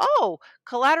the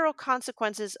collateral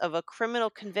consequences of a criminal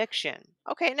conviction.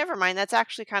 Okay, never mind. That's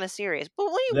actually kind of serious.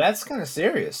 But That's kind of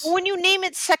serious, when you name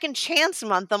it Second Chance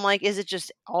Month, I'm like, is it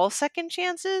just all second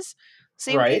chances?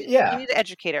 See, right? we Yeah. need to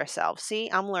educate ourselves.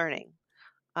 See, I'm learning.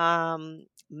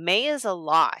 May is a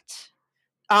lot.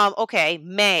 Okay,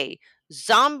 May,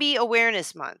 Zombie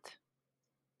Awareness Month.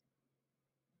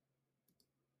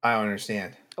 I don't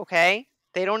understand. Okay,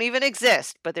 they don't even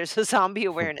exist, but there's a Zombie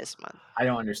Awareness Month. I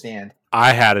don't understand.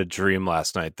 I had a dream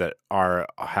last night that our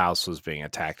house was being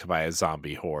attacked by a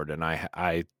zombie horde, and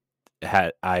I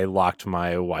locked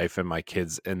my wife and my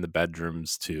kids in the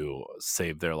bedrooms to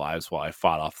save their lives while I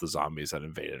fought off the zombies that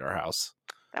invaded our house.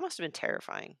 That must have been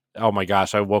terrifying. Oh my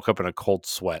gosh, I woke up in a cold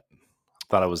sweat.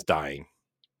 Thought I was dying.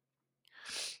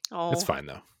 It's Oh, fine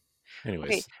though.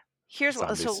 okay. Anyways, Here's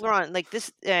what. So, zombies. Laurent, like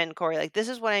this, and Corey, like this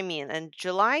is what I mean. And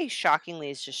July, shockingly,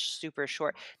 is just super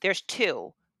short. There's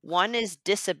two. One is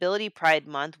Disability Pride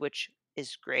Month, which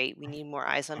is great. We need more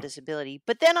eyes on disability.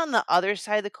 But then on the other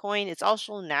side of the coin, it's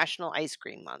also National Ice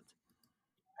Cream Month.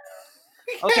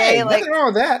 Okay, Hey, like nothing wrong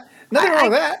with that. I, Nothing wrong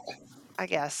with that. I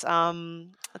guess.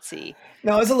 Let's see.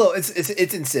 No, it's a little. It's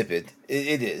insipid.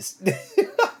 It is.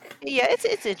 Yeah,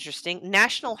 it's interesting.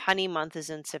 National Honey Month is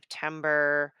in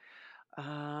September.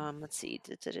 Let's see.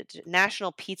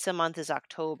 National Pizza Month is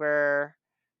October.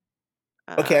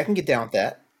 Okay, Uh, I can get down with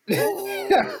that.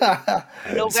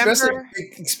 especially November.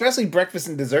 especially breakfast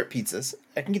and dessert pizzas.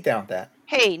 I can get down with that.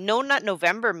 Hey, No Nut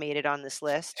November made it on this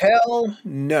list. Hell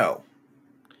no.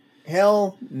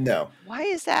 Hell no. Why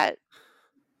is that?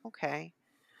 Okay.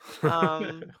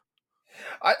 Um,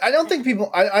 I don't think people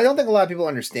I don't think a lot of people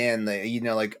understand that,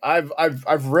 like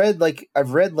I've read like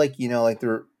like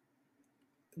the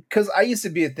because I used to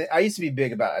be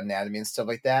big about anatomy and stuff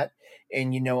like that,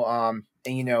 and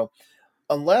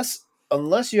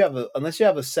unless you have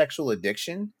a sexual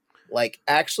addiction, like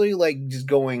actually like just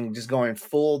going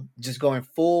full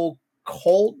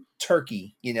cold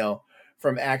turkey,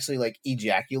 from actually like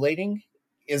ejaculating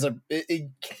it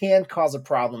can cause a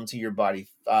problem to your body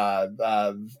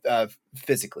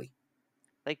physically.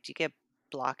 like, do you get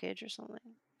blockage or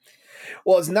something?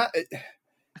 Well, it,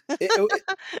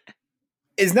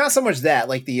 it's not so much that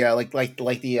like the like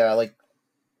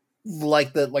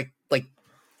the like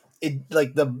it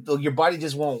like the your body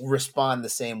just won't respond the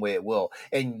same way it will,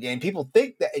 and people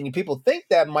think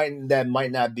that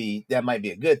might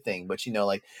be a good thing, but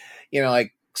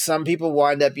like some people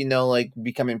wind up like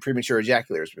becoming premature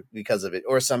ejaculators because of it,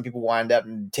 or some people wind up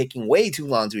taking way too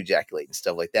long to ejaculate and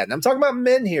stuff like that. And I'm talking about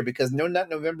men here because No Nut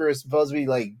November is supposed to be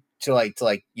like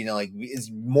like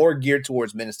is more geared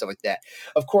towards men and stuff like that.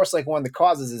 Of course, like one of the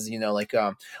causes is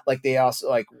like they also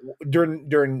like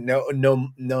during no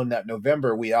Nut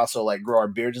November, we also like grow our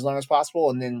beards as long as possible,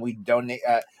 and then we donate.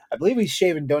 I believe we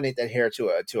shave and donate that hair to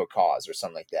a cause or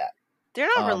something like that. They're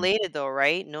not Um, related though,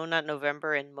 right? No Nut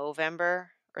November and Movember,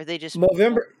 or they just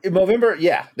Movember,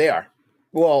 yeah, they are.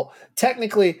 Well,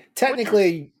 what does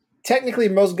technically,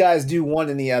 most guys do one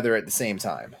and the other at the same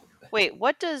time. wait,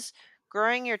 what does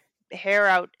growing your hair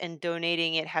out and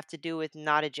donating it have to do with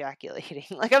not ejaculating?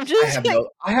 Like, I'm just like,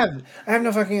 I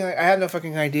have no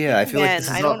fucking idea. I feel like man, this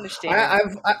is I don't all. understand.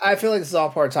 I feel like this is all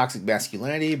part of toxic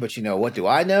masculinity. But what do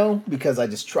I know? Because I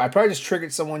probably just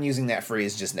triggered someone using that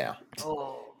phrase just now.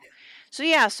 Oh, so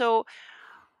yeah, so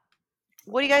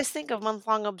what do you guys think of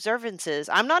month-long observances?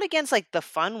 I'm not against like the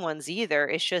fun ones either.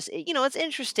 It's just it's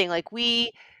interesting. Like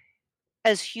we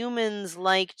as humans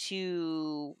like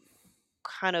to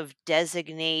kind of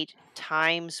designate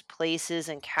times, places,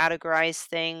 and categorize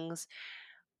things.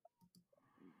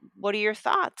 What are your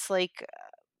thoughts? Like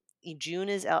June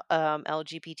is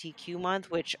LGBTQ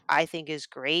month, which I think is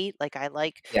great. Like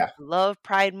Yeah. love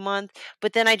Pride month,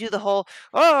 but then I do the whole,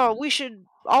 oh, we should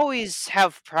always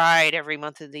have Pride every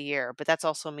month of the year. But that's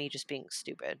also me just being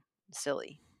stupid,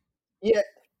 silly. Yeah,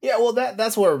 yeah. Well,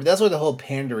 that's where the whole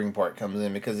pandering part comes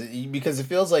in because it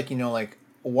feels like like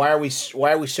why are we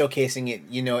showcasing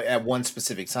it at one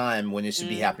specific time when it should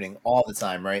be Mm, happening all the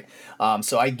time, right?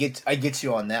 So I get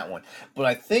you on that one, but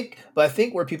I think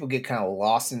where people get kind of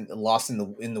lost in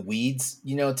the weeds,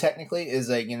 technically is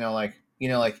like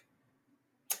like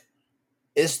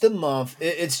it's the month.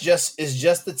 It's just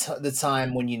the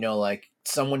time when like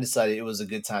someone decided it was a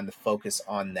good time to focus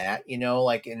on that,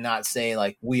 like and not say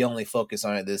like we only focus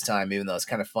on it this time, even though it's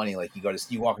kind of funny. Like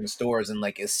you walk into stores and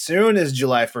like as soon as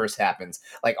July 1st happens,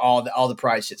 like all the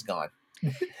pride shit's gone.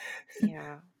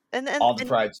 yeah, and and All the and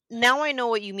pride. now I know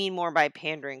what you mean more by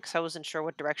pandering because I wasn't sure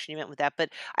what direction you meant with that. But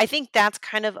I think that's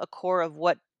kind of a core of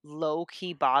what low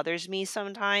key bothers me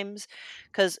sometimes,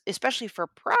 because especially for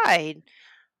Pride.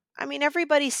 I mean,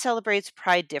 everybody celebrates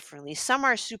Pride differently. Some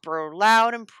are super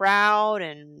loud and proud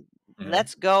and Mhm.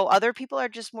 let's go. Other people are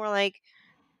just more like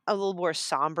a little more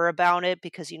somber about it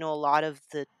because, a lot of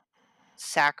the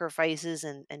sacrifices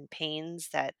and pains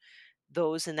that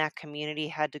those in that community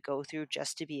had to go through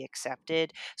just to be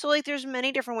accepted. So, like, there's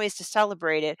many different ways to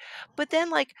celebrate it. But then,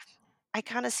 like, I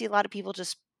kind of see a lot of people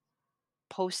just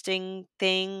posting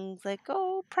things like,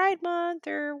 oh, Pride Month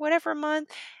or whatever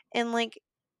month. And, like,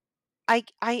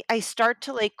 I start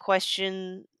to, like,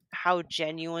 question how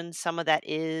genuine some of that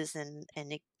is, and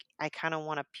I kinda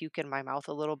wanna puke in my mouth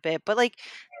a little bit, but, like,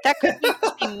 that could just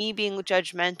be me being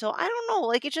judgmental. I don't know,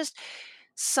 like, it just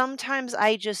sometimes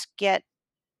I just get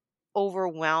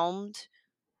overwhelmed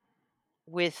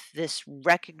with this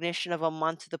recognition of a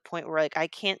month to the point where, like, I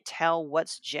can't tell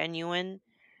what's genuine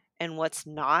and what's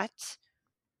not,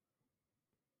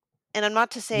 and I'm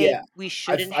not to say Yeah, we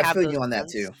shouldn't I have feel those you on that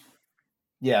months. too.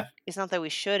 Yeah, It's not that we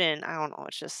shouldn't, I don't know,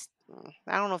 it's just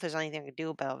I don't know if there's anything I could do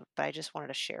about it, but I just wanted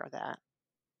to share that.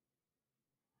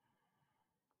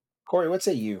 Corey, what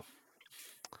say you?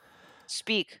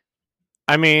 Speak.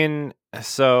 I mean,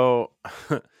 so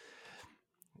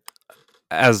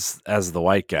as the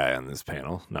white guy on this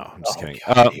panel, no, I'm just Oh kidding.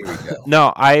 God, here we go.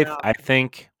 No, No. I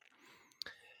think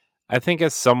I think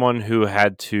as someone who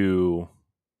had to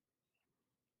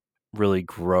really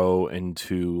grow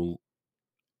into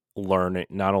learning,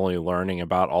 not only learning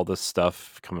about all this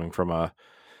stuff coming from a,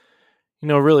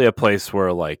 really a place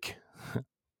where, like,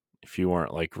 if you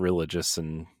weren't like religious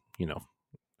and, I'm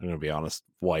gonna be honest,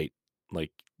 white,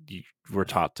 like, you were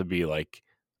taught to be like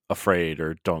afraid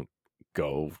or don't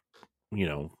go, you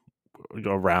know,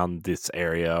 around this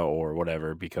area or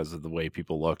whatever because of the way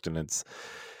people looked. And it's,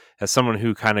 as someone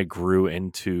who kind of grew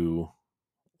into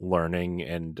learning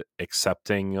and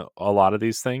accepting a lot of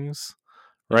these things,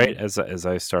 right? Hmm. As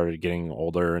I started getting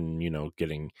older and,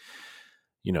 getting,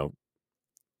 you know,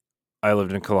 I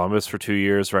lived in Columbus for 2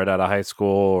 years right out of high school,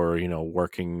 or,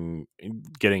 working,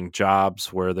 getting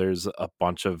jobs where there's a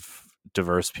bunch of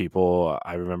diverse people.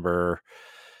 I remember,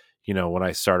 when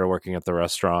I started working at the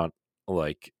restaurant,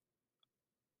 like,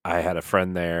 I had a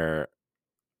friend there,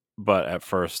 but at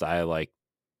first I, like,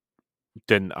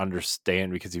 didn't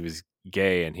understand because he was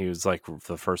gay, and he was, like,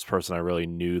 the first person I really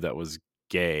knew that was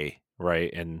gay,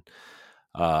 right? And,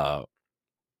 uh,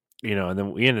 and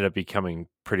then we ended up becoming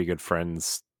pretty good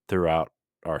friends throughout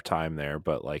our time there,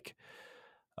 but, like,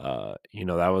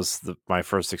 that was my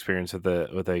first experience with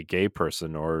a gay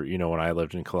person. Or, when I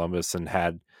lived in Columbus and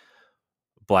had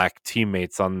black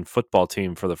teammates on football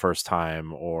team for the first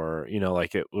time, or,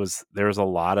 like, there was a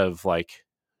lot of, like,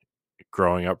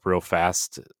 growing up real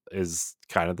fast is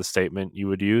kind of the statement you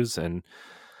would use. And,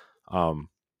 um,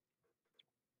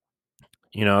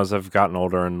 as I've gotten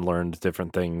older and learned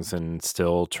different things and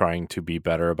still trying to be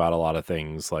better about a lot of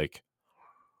things, like,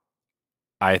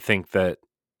 I think that,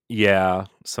 yeah,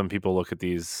 some people look at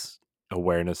these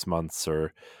awareness months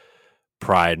or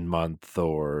Pride Month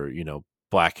or,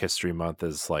 Black History Month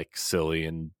as, like, silly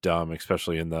and dumb,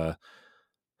 especially in the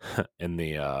in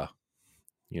the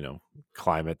you know,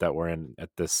 climate that we're in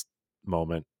at this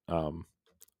moment.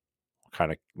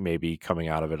 Kind of maybe coming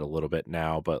out of it a little bit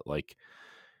now, but, like,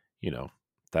 you know,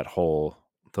 that whole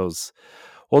those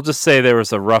we'll just say there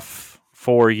was a rough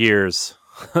 4 years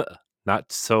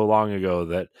not so long ago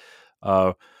that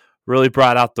uh really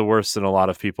brought out the worst in a lot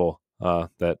of people,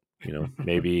 that,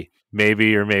 maybe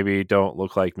or maybe don't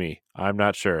look like me. I'm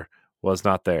not sure. Was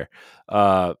not there.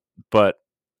 But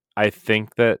I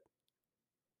think that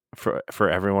for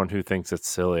everyone who thinks it's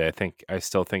silly, I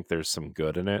still think there's some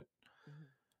good in it, Mhm.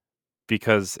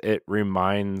 because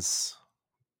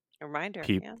A reminder,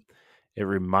 people yeah. it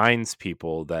reminds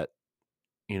people that,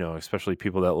 especially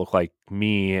people that look like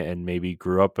me and maybe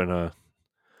grew up in a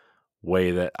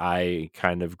way that I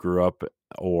kind of grew up,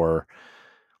 or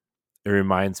it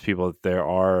reminds people that there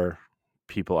are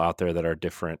people out there that are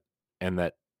different, and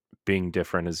that being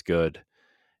different is good,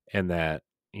 and that,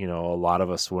 a lot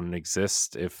of us wouldn't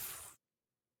exist if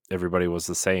everybody was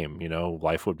the same.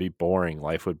 Life would be boring.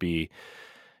 Life would be,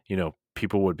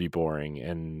 people would be boring.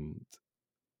 And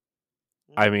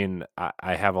I Mhm. mean,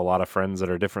 I have a lot of friends that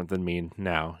are different than me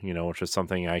now, which is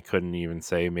something I couldn't even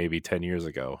say maybe 10 years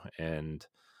ago. And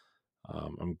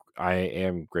I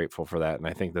am grateful for that. And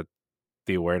I think that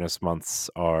the awareness months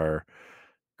are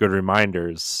good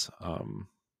reminders,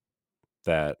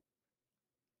 that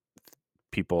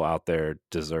people out there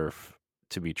deserve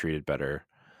to be treated better.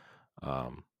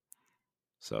 Um,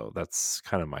 so that's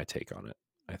kind of my take on it,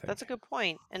 I That's a think. good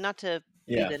point. And not to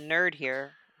be Yeah. the nerd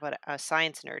here, but a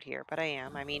science nerd here, but I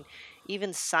am. I mean,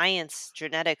 even science,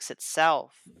 genetics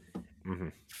itself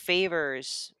Hmm.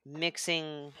 favors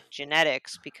mixing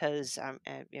genetics because I'm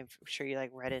sure you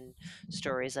like read in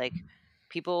stories like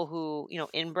people who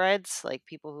inbreds, like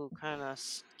people who kind of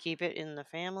keep it in the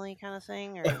family kind of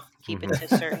thing, or keep it Hmm. to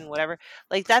certain whatever,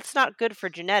 like that's not good for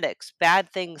genetics. Bad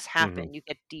things Hmm. happen, you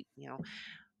get deep,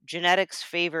 genetics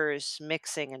favors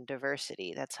mixing and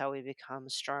diversity. That's how we become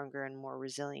stronger and more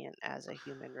resilient as a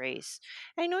human race.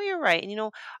 I know you're right.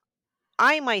 And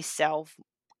I myself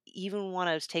even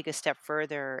want to take a step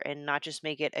further and not just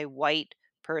make it a white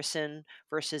person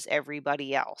versus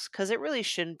everybody else, because it really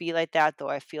shouldn't be like that, though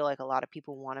I feel like a lot of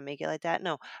people want to make it like that.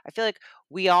 No, I feel like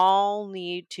we all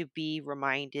need to be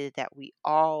reminded that we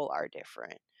all are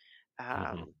different.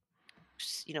 Hmm. um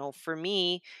for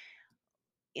me,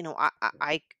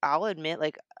 I'll admit,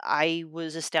 like, I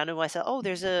was astounded when I said, "Oh,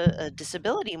 there's a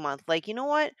disability month." Like, you know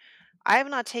what? I have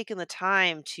not taken the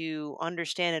time to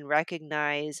understand and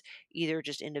recognize either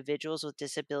just individuals with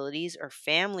disabilities or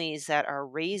families that are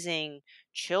raising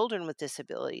children with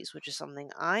disabilities, which is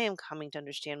something I am coming to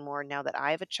understand more now that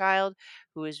I have a child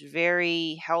who is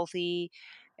very healthy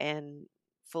and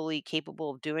fully capable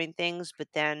of doing things, but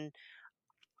then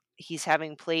he's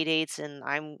having play dates and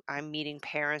I'm meeting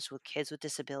parents with kids with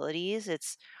disabilities.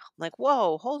 It's like,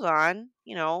 "Whoa, hold on,"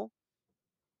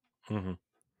 Hmm.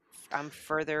 I'm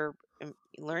further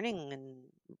learning and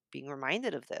being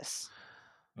reminded of this.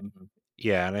 Mhm.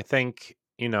 Yeah, and I think,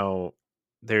 I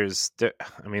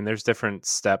mean, there's different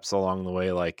steps along the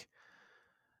way. Like,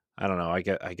 I don't know. I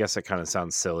guess it kind of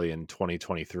sounds silly in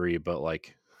 2023, but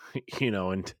like,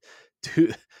 in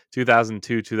two,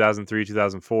 2002, 2003,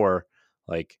 2004,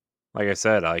 like, like I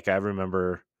said, like I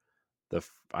remember the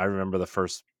first I remember the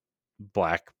first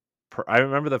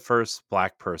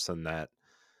black person that,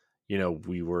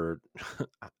 we were,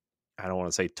 I don't want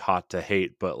to say taught to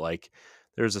hate, but like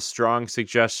there's a strong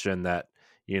suggestion that,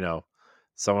 you know,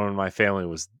 someone in my family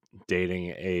was dating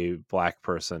a black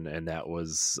person and that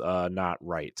was not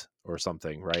right or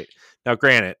something, right? Now,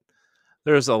 granted,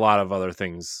 there's a lot of other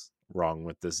things wrong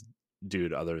with this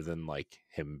dude other than like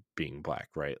him being black,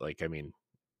 right? Like, I mean,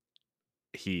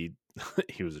 he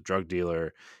he was a drug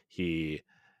dealer. He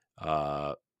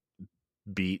uh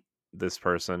beat this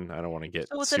person. I don't want to get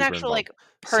So it's an super actual involved. like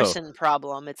So, person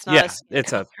problem. It's not a yeah, skin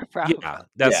it's a color problem.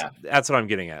 yeah, Yeah. that's what I'm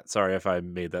getting at. Sorry if I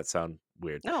made that sound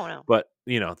weird. No, no. But,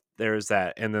 there's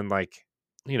that, and then, like,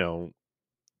 you know,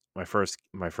 my first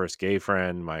gay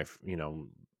friend,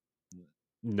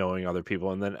 knowing other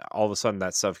people, and then all of a sudden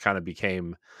that stuff kinda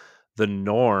became the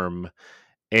norm,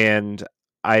 and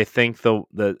I think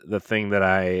the thing that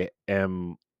I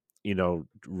am,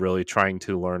 really trying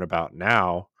to learn about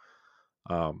now,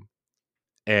 um,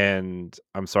 and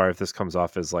I'm sorry if this comes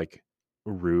off as, like,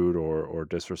 rude or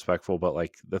disrespectful, but,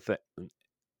 like,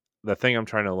 the thing I'm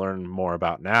trying to learn more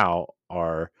about now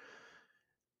are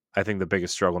I think the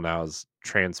biggest struggle now is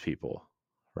trans people,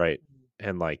 right?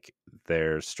 And like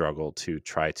their struggle to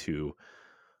try to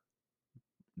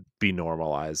be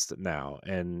normalized now.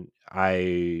 And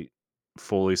I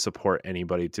fully support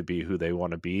anybody to be who they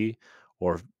want to be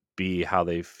or be how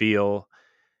they feel.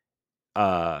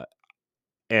 Uh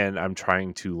and I'm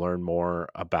trying to learn more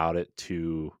about it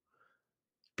to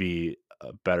be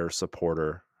a better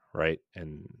supporter, right?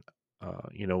 And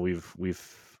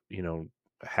we've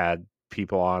had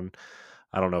people on.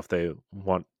 I don't know if they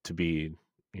want to be,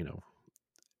 you know,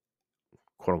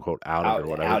 quote unquote outed or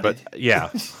whatever, but Outed.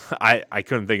 yeah, I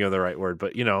couldn't think of the right word,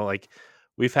 but like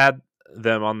we've had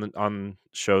them on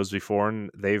shows before, and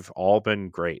they've all been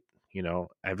great.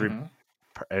 Every Mhm.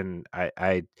 and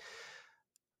I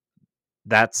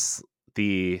that's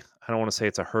I don't want to say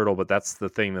it's a hurdle, but that's the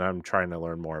thing that I'm trying to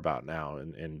learn more about now,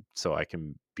 and so I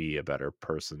can be a better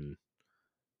person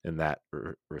in that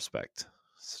respect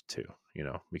too.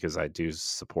 Because I do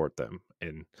support them,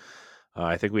 and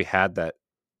I think we had that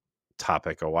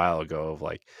topic a while ago of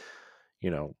like,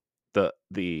 you know,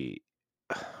 the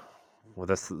well,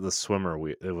 that's the swimmer.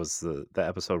 It was the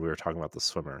episode we were talking about the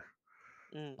swimmer.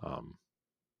 Mm. Um,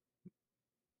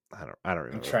 I don't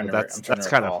remember, but I'm that's trying to that's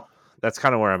kind of recall. that's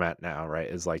kind of where I'm at now, right?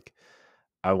 Is like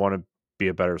I want to be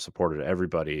a better supporter to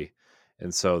everybody.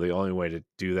 And so the only way to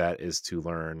do that is to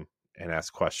learn and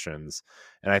ask questions.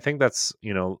 And I think that's,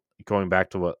 going back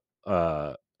to what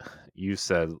you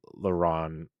said,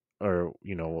 LaRon, or,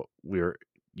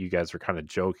 you guys were kind of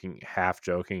joking, half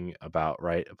joking about,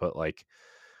 right? But like,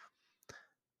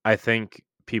 I think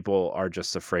people are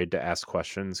just afraid to ask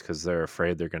questions because they're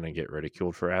afraid they're going to get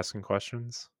ridiculed for asking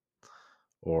questions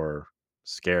or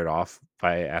scared off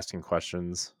by asking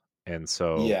questions. And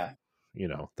so, Yeah.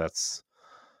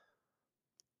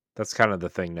 that's kind of the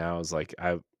thing now is like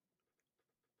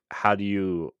how do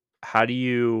you how do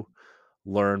you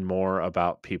learn more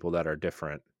about people that are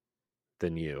different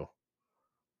than you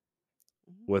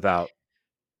Mhm. without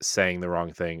saying the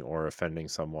wrong thing or offending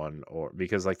someone, or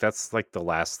because like that's like the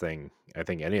last thing I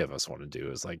think any of us want to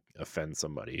do is like offend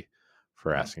somebody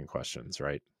for Mhm. asking questions,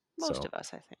 right? Most So of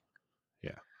us, I think.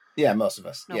 yeah. Yeah, most of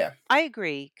us. No, Yeah. I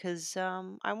agree because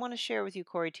I want to share with you,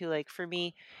 Corey, too. Like for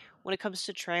me, when it comes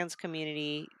to trans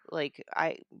community, like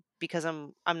because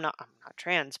I'm not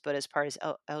trans, but as part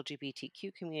of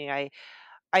LGBTQ community,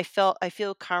 I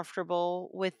feel comfortable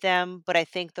with them. But I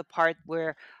think the part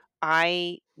where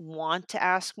I want to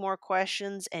ask more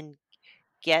questions and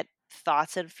get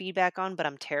thoughts and feedback on, but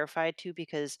I'm terrified to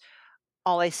because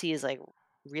all I see is like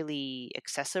really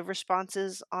excessive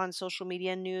responses on social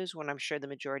media and news when I'm sure the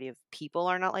majority of people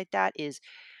are not like that is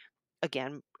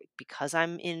again because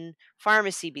I'm in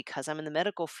pharmacy, because I'm in the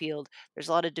medical field, there's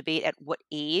a lot of debate at what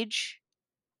age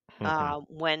Hmm.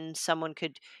 when someone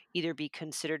could either be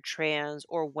considered trans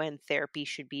or when therapy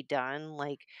should be done.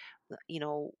 Like, you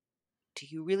know, do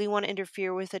you really want to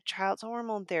interfere with a child's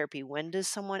hormone therapy? When does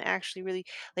someone actually really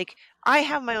like? I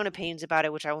have my own opinions about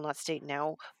it, which I will not state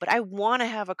now, but I want to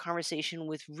have a conversation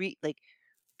with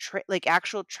like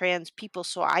actual trans people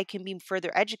so I can be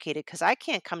further educated because I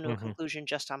can't come to a Hmm. conclusion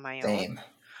just on my own. Same.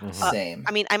 Mhm. Same.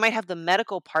 I mean, I might have the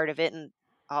medical part of it, and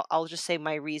I'll just say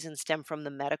my reasons stem from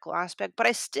the medical aspect, but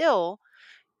I still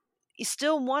you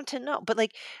still want to know. But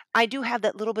like, I do have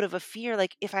that little bit of a fear.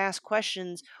 Like, if I ask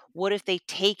questions, what if they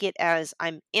take it as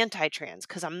I'm anti-trans?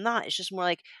 Because I'm not. It's just more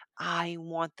like I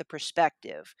want the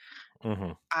perspective.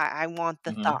 Mhm. I want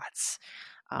the Hmm. thoughts.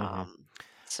 Mhm. Um,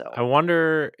 I so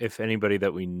wonder if anybody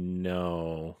that we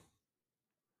know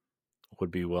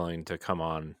would be willing to come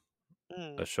on a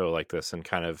mm, show like this and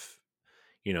kind of,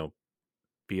 you know,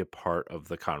 be a part of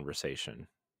the conversation,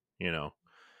 you know?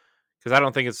 Because I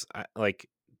don't think it's like,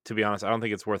 to be honest, I don't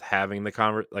think it's worth having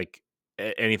the like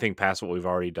anything past what we've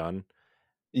already done.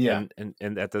 Yeah.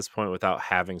 And at this point, without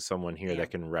having someone here yeah,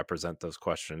 that can represent those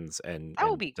questions that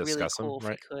would and be really discuss them, cool if we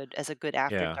right? could, as a good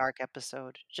after Yeah. dark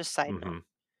episode. Just side note. Hmm.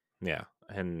 Yeah.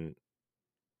 And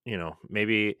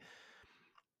maybe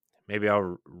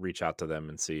I'll reach out to them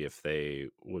and see if they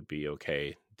would be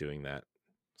okay doing that.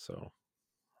 So,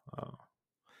 uh,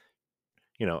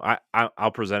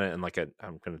 I'll present it in like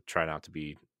I'm gonna try not to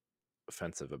be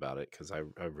offensive about it because I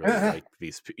really like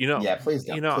these. Yeah. Please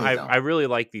don't. Please I don't. really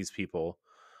like these people,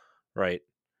 right?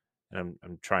 And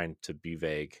I'm trying to be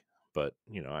vague, but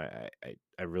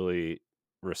I really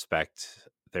respect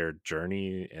their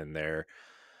journey and their,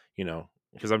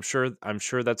 because I'm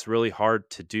sure that's really hard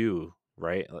to do,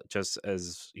 right? Just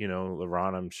as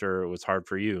LeRon, I'm sure it was hard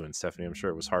for you, and Stephanie, I'm sure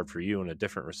it was hard for you in a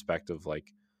different respect of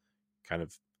like kind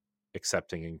of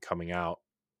accepting and coming out,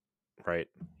 right?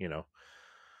 You know,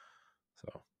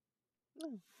 so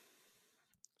Mm,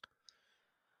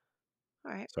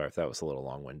 all right. sorry if that was a little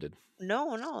long winded.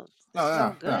 No, no, No. this is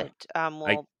all No. No. good.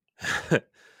 I Well,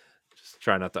 just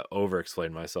try not to over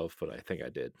explain myself, but I think I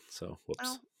did. So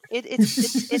well, whoops.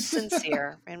 it's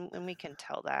sincere, and we can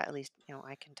tell that. At least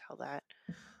I can tell that.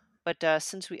 But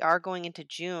since we are going into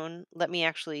June, let me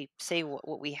actually say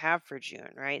what we have for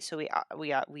June, right? So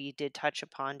we did touch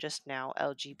upon just now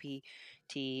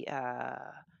LGBT. I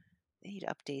need to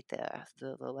update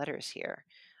the letters here.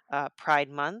 Pride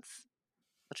Month,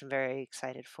 which I'm very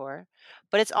excited for,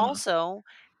 but it's Mm. also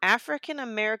African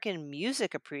American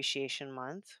Music Appreciation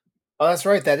Month. Oh, that's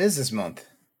right. That is this month.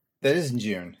 That is in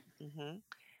June. hmm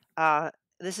Uh,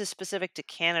 this is specific to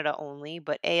Canada only,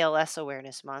 but ALS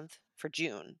Awareness Month for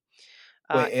June.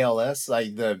 Uh, Wait, ALS,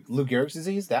 like the Lou Gehrig's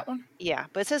disease, that one? yeah,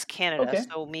 but it says Canada, Okay.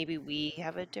 so maybe we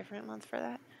have a different month for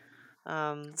that.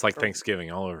 It's like For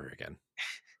Thanksgiving all over again.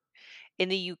 in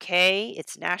the UK,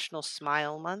 it's National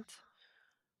Smile Month.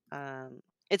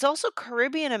 It's also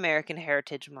Caribbean American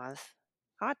Heritage Month.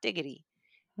 Hot diggity.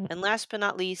 And last but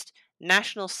not least,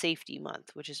 National Safety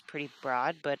Month, which is pretty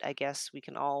broad, but I guess we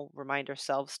can all remind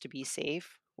ourselves to be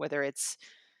safe, whether it's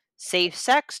safe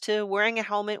sex to wearing a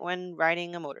helmet when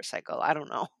riding a motorcycle. I don't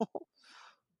know.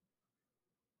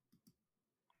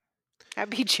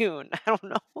 Happy June. I don't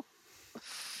know.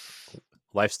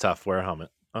 Life's tough. Wear a helmet.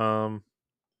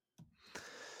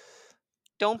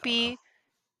 Don't I don't know. be,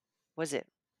 was it?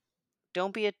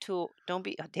 Don't be a tool. Don't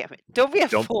be, oh, damn it. Don't be a Don't.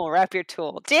 fool. Wrap your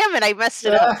tool. Damn it. I messed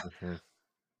it up. Yeah. Mhm.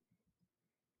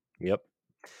 Yep,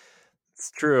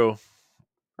 it's true.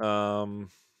 Um,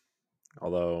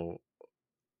 although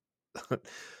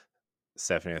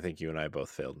Stephanie, I think you and I both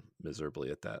failed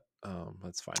miserably at that.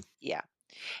 That's fine. Yeah.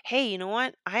 Hey, you know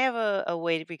what? I have a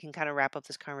way that we can kind of wrap up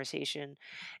this conversation.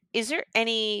 Is there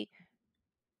any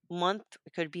month,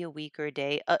 it could be a week or a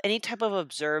day, any type of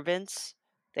observance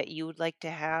that you would like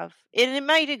to have? And it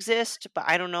might exist, but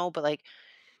I don't know. But like,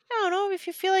 I don't know if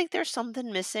you feel like there's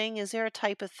something missing. Is there a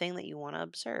type of thing that you want to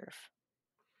observe?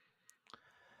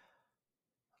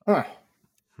 Huh.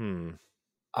 Hmm.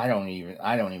 I don't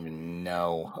even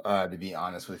know, to be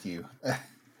honest with you.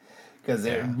 Because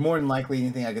Yeah. more than likely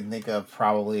anything I can think of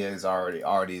probably is already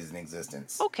is in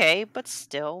existence. Okay, but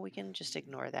still, we can just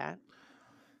ignore that.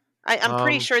 I'm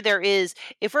pretty Um. sure there is.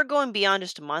 If we're going beyond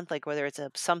just a month, like whether it's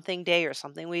a something day or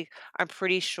something week, I'm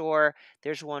pretty sure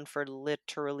there's one for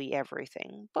literally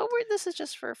everything. But this is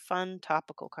just for fun,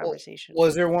 topical Well, conversation.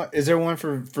 was there one? Is there one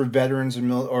for veterans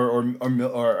and or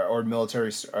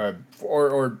military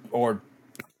or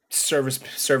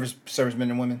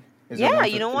servicemen and women? Is there Yeah, one you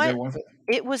for? know Is there what? one for?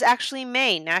 It was actually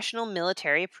May, National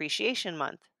Military Appreciation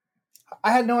Month.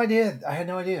 I had no idea. I had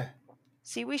no idea.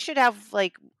 See, we should have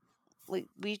like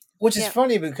we Which is yeah,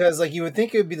 funny because like you would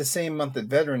think it would be the same month that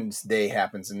Veterans Day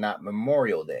happens and not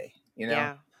Memorial Day. You know?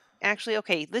 yeah. Actually,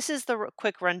 okay, this is the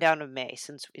quick rundown of May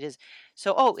since it is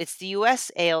so it's the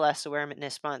US ALS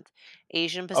Awareness Month,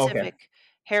 Asian Okay. Pacific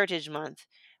Heritage Month,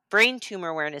 Brain Tumor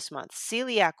Awareness Month,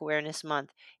 Celiac Awareness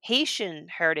Month, Haitian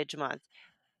Heritage Month,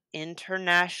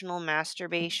 International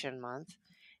Masturbation Month,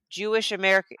 Jewish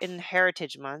American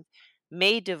Heritage Month,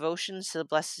 May devotions to the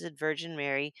Blessed Virgin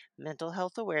Mary, Mental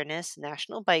Health Awareness,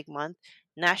 National Bike Month,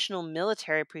 National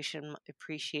Military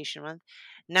Appreciation Month,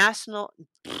 National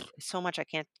so much I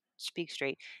can't speak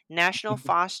straight. National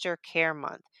Foster Care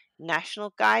Month,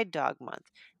 National Guide Dog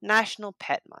Month, National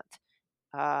Pet Month,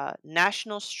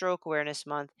 National Stroke Awareness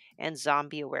Month, and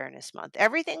Zombie Awareness Month.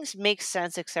 Everything makes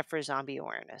sense except for zombie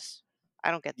awareness.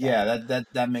 I don't get that. Yeah,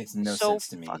 that makes no So sense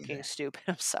to me fucking either. stupid.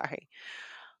 I'm sorry.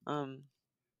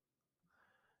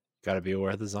 Got to be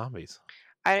aware of the zombies.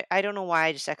 I don't know why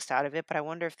I just X'd out of it, but I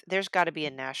wonder if there's got to be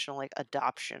a national like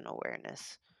adoption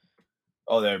awareness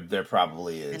Oh, there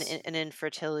probably and is. an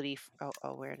infertility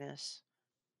awareness.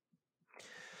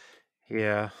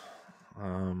 Yeah.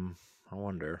 I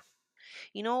wonder.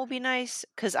 You know, it would be nice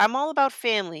because I'm all about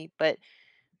family, but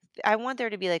I want there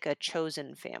to be like a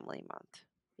chosen family month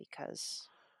because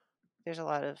there's a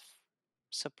lot of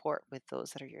support with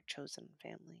those that are your chosen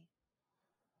family.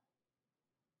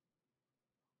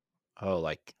 Oh,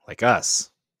 like us.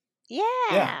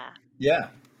 Yeah. Yeah.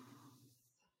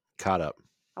 Caught up.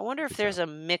 I wonder if Good there's job.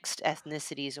 a mixed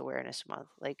ethnicities awareness month.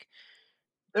 Like,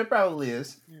 There probably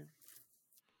is.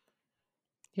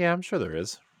 Yeah, I'm sure there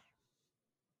is.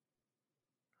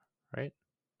 Right?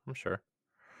 I'm sure.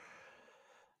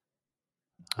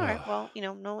 all right, well,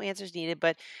 no answers needed.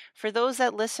 But for those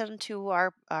that listen to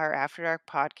our After Dark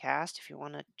podcast, if you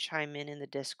want to chime in the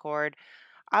Discord,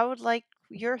 I would like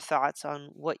your thoughts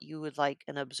on what you would like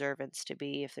an observance to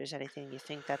be. If there's anything you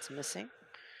think that's missing.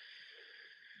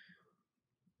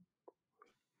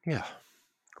 Yeah.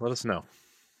 Let us know.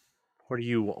 What are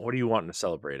you wanting to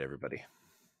celebrate, everybody?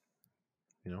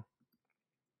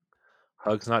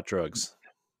 Hugs, not drugs.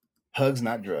 Hugs,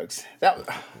 not drugs.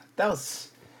 This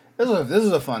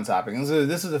was a fun topic.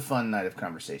 This is a fun night of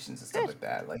conversations and stuff Good. like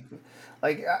that.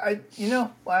 It's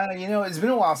been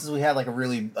a while since we had like a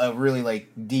really like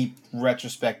deep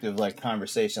retrospective like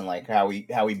conversation, like how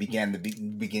we began the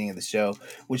beginning of the show,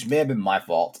 which may have been my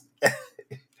fault.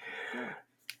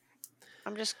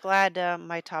 I'm just glad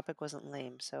my topic wasn't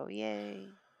lame. So yay.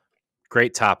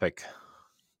 Great topic.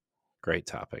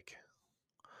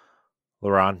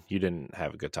 LaRon, you didn't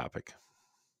have a good topic.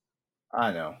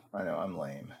 I know. I'm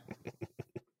lame.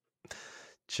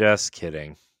 Just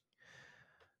kidding.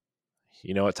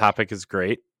 You know what topic is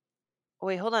great?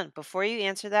 Wait, hold on. Before you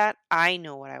answer that, I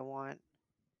know what I want.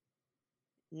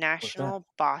 National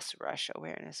Boss Rush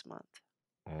Awareness Month.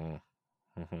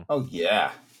 Mm-hmm. Oh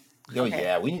yeah. Oh Okay.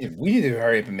 yeah. We need to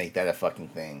hurry up and make that a fucking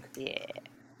thing. Yeah.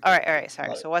 All right.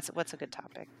 Sorry. So what's a good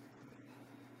topic?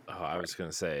 Oh, I was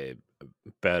gonna say,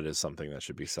 bed is something that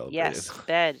should be celebrated. Yes,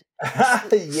 bed.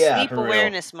 Yeah, Sleep for real.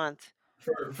 Awareness Month.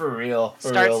 For real.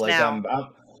 Starts Like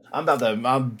now.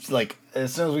 I'm like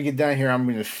as soon as we get down here, I'm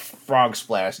gonna frog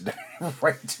splash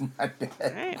right to my bed.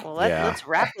 All right. Well, let's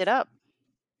wrap it up.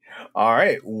 All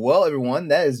right. Well, everyone,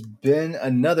 that has been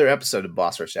another episode of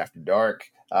Boss Rush After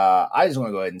Dark. I just want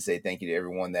to go ahead and say thank you to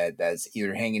everyone that's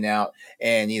either hanging out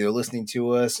and either listening to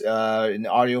us in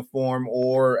audio form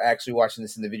or actually watching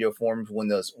this in the video form when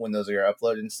those are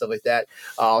uploaded and stuff like that.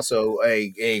 Also,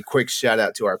 a quick shout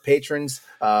out to our patrons.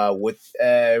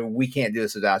 We can't do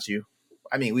this without you.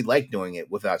 I mean, we like doing it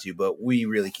without you, but we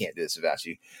really can't do this without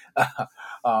you.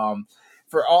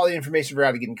 For all the information for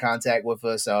how to get in contact with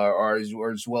us, or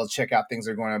as well check out things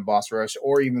that are going on in Boss Rush,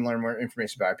 or even learn more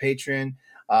information about our Patreon,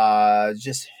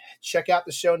 just check out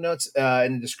the show notes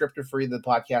in the descriptor for either the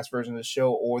podcast version of the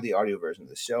show or the audio version of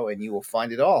the show, and you will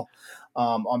find it all.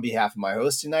 On behalf of my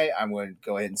host tonight, I'm going to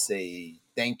go ahead and say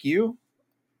thank you.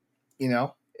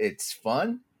 It's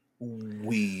fun.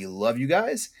 We love you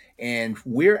guys, and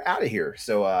we're out of here.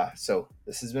 So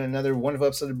this has been another wonderful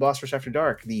episode of Boss Rush After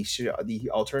Dark, the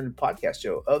alternative podcast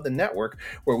show of the network,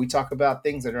 where we talk about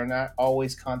things that are not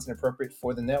always content appropriate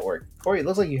for the network. Corey, it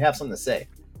looks like you have something to say.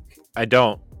 I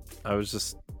don't. I was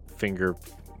just finger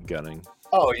gunning.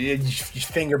 Oh, you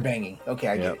finger banging. Okay,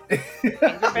 I get it.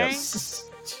 Finger bang?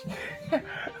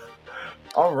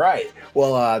 All right.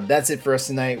 Well, that's it for us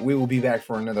tonight. We will be back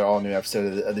for another all-new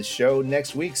episode of the show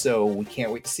next week, so we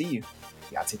can't wait to see you.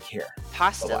 Y'all take care.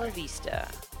 Hasta la vista.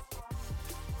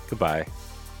 Goodbye.